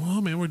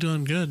 Well, man, we're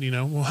doing good. You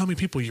know, well, how many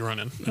people are you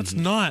running? That's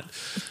not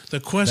the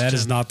question. That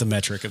is not the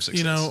metric of success.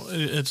 You know,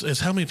 it's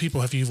how many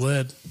people have you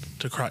led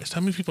to Christ?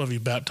 How many people have you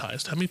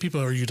baptized? How many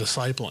people are you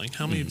discipling?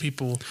 How many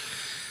people?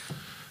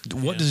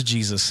 What does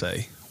Jesus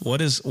say? What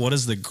is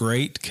the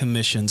Great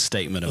Commission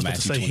statement of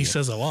Matthew 28? He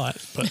says a lot,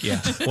 but yeah.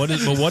 What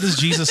does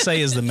Jesus say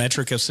is the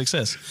metric of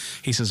success?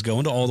 He says, "Go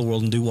into all the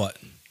world and do what?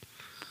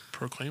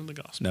 Proclaim the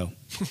gospel." No,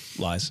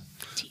 lies.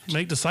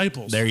 Make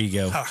disciples. There you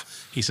go.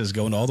 He says,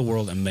 go into all the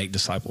world and make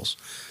disciples.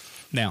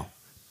 Now,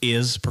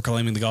 is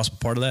proclaiming the gospel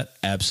part of that?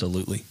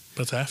 Absolutely.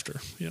 That's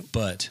after. Yep.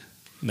 But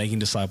making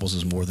disciples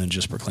is more than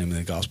just proclaiming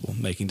the gospel.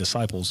 Making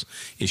disciples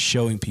is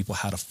showing people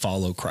how to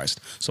follow Christ.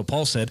 So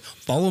Paul said,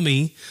 follow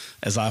me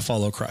as I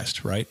follow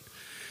Christ, right?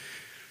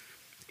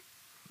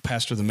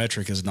 Pastor, the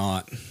metric is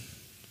not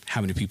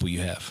how many people you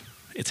have.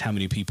 It's how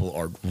many people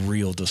are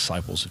real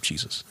disciples of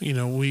Jesus. You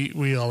know,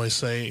 we always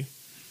say,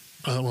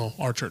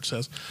 our church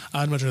says,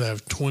 I'd much rather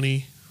have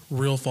 20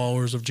 real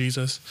followers of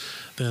Jesus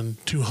than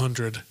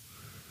 200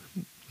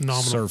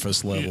 nominal,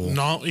 surface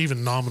level,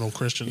 even nominal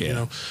Christians. Yeah. You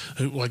know,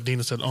 who, like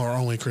Dina said, are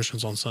only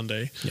Christians on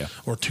Sunday. Yeah.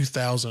 Or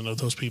 2,000 of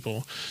those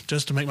people,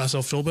 just to make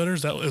myself feel better.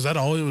 Is that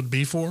all it would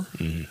be for?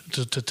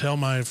 Mm-hmm. To tell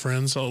my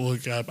friends, oh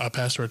look, I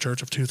pastor a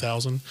church of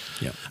 2,000.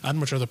 Yeah. I'd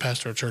much rather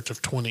pastor a church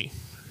of 20.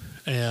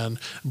 And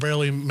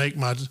barely make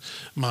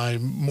my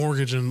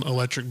mortgage and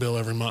electric bill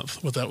every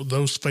month with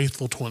those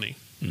faithful 20,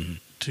 mm-hmm.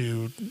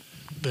 to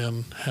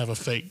then have a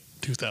fake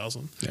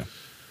 2,000. Yeah.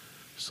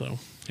 So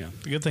yeah,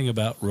 the good thing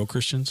about real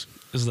Christians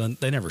is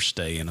that they never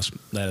stay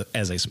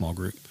as a small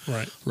group.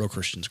 Right. Real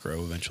Christians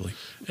grow eventually.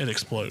 It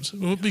explodes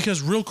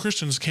because real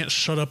Christians can't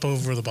shut up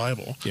over the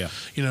Bible. Yeah.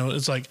 You know,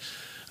 it's like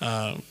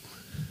I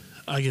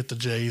get the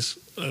J's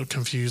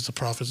confused. The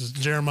prophets, is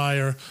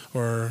Jeremiah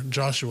or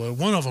Joshua.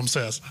 One of them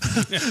says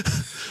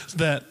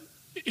that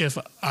if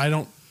I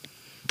don't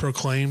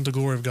proclaim the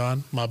glory of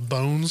God, my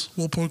bones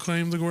will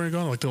proclaim the glory of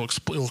God. Like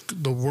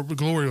the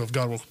glory of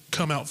God will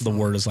come out. The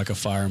word is like a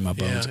fire in my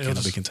bones. It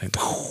cannot be contained.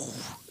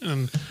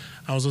 And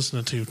I was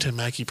listening to Tim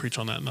Mackey preach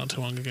on that not too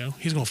long ago.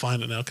 He's going to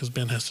find it now because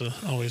Ben has to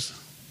always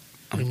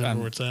remember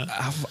where it's at.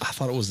 I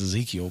thought it was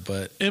Ezekiel,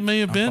 but it may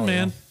have been,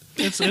 man.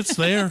 It's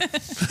there.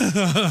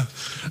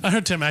 I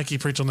heard Tim Mackey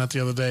preach on that the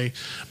other day,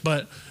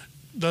 but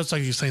that's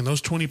like you're saying, those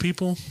 20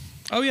 people.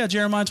 Oh yeah,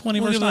 Jeremiah 20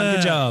 verse 9.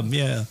 Good job.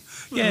 Yeah.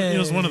 It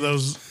was one of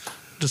those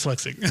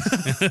dyslexic.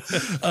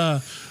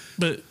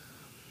 But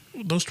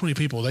those 20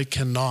 people, they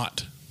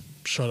cannot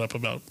shut up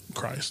about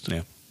Christ.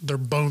 Yeah. Their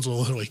bones will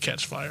literally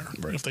catch fire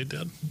if they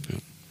did. Yeah.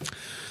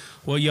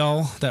 Well,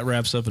 y'all, that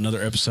wraps up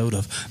another episode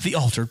of The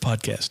Altered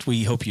Podcast.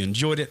 We hope you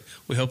enjoyed it.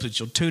 We hope that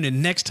you'll tune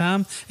in next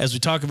time as we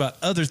talk about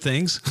other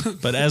things.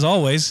 But as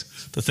always,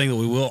 the thing that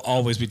we will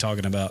always be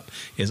talking about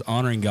is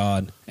honoring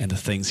God and the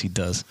things he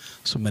does.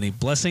 So many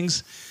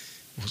blessings.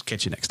 We'll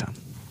catch you next time.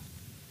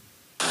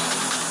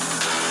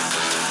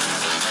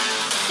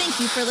 Thank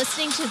you for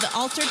listening to The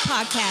Altered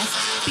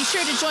Podcast. Be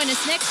sure to join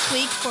us next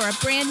week for a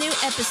brand new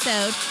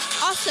episode.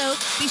 Also,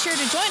 be sure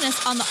to join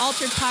us on the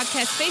Altered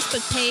Podcast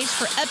Facebook page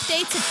for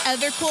updates and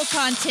other cool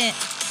content.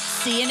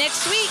 See you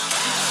next week.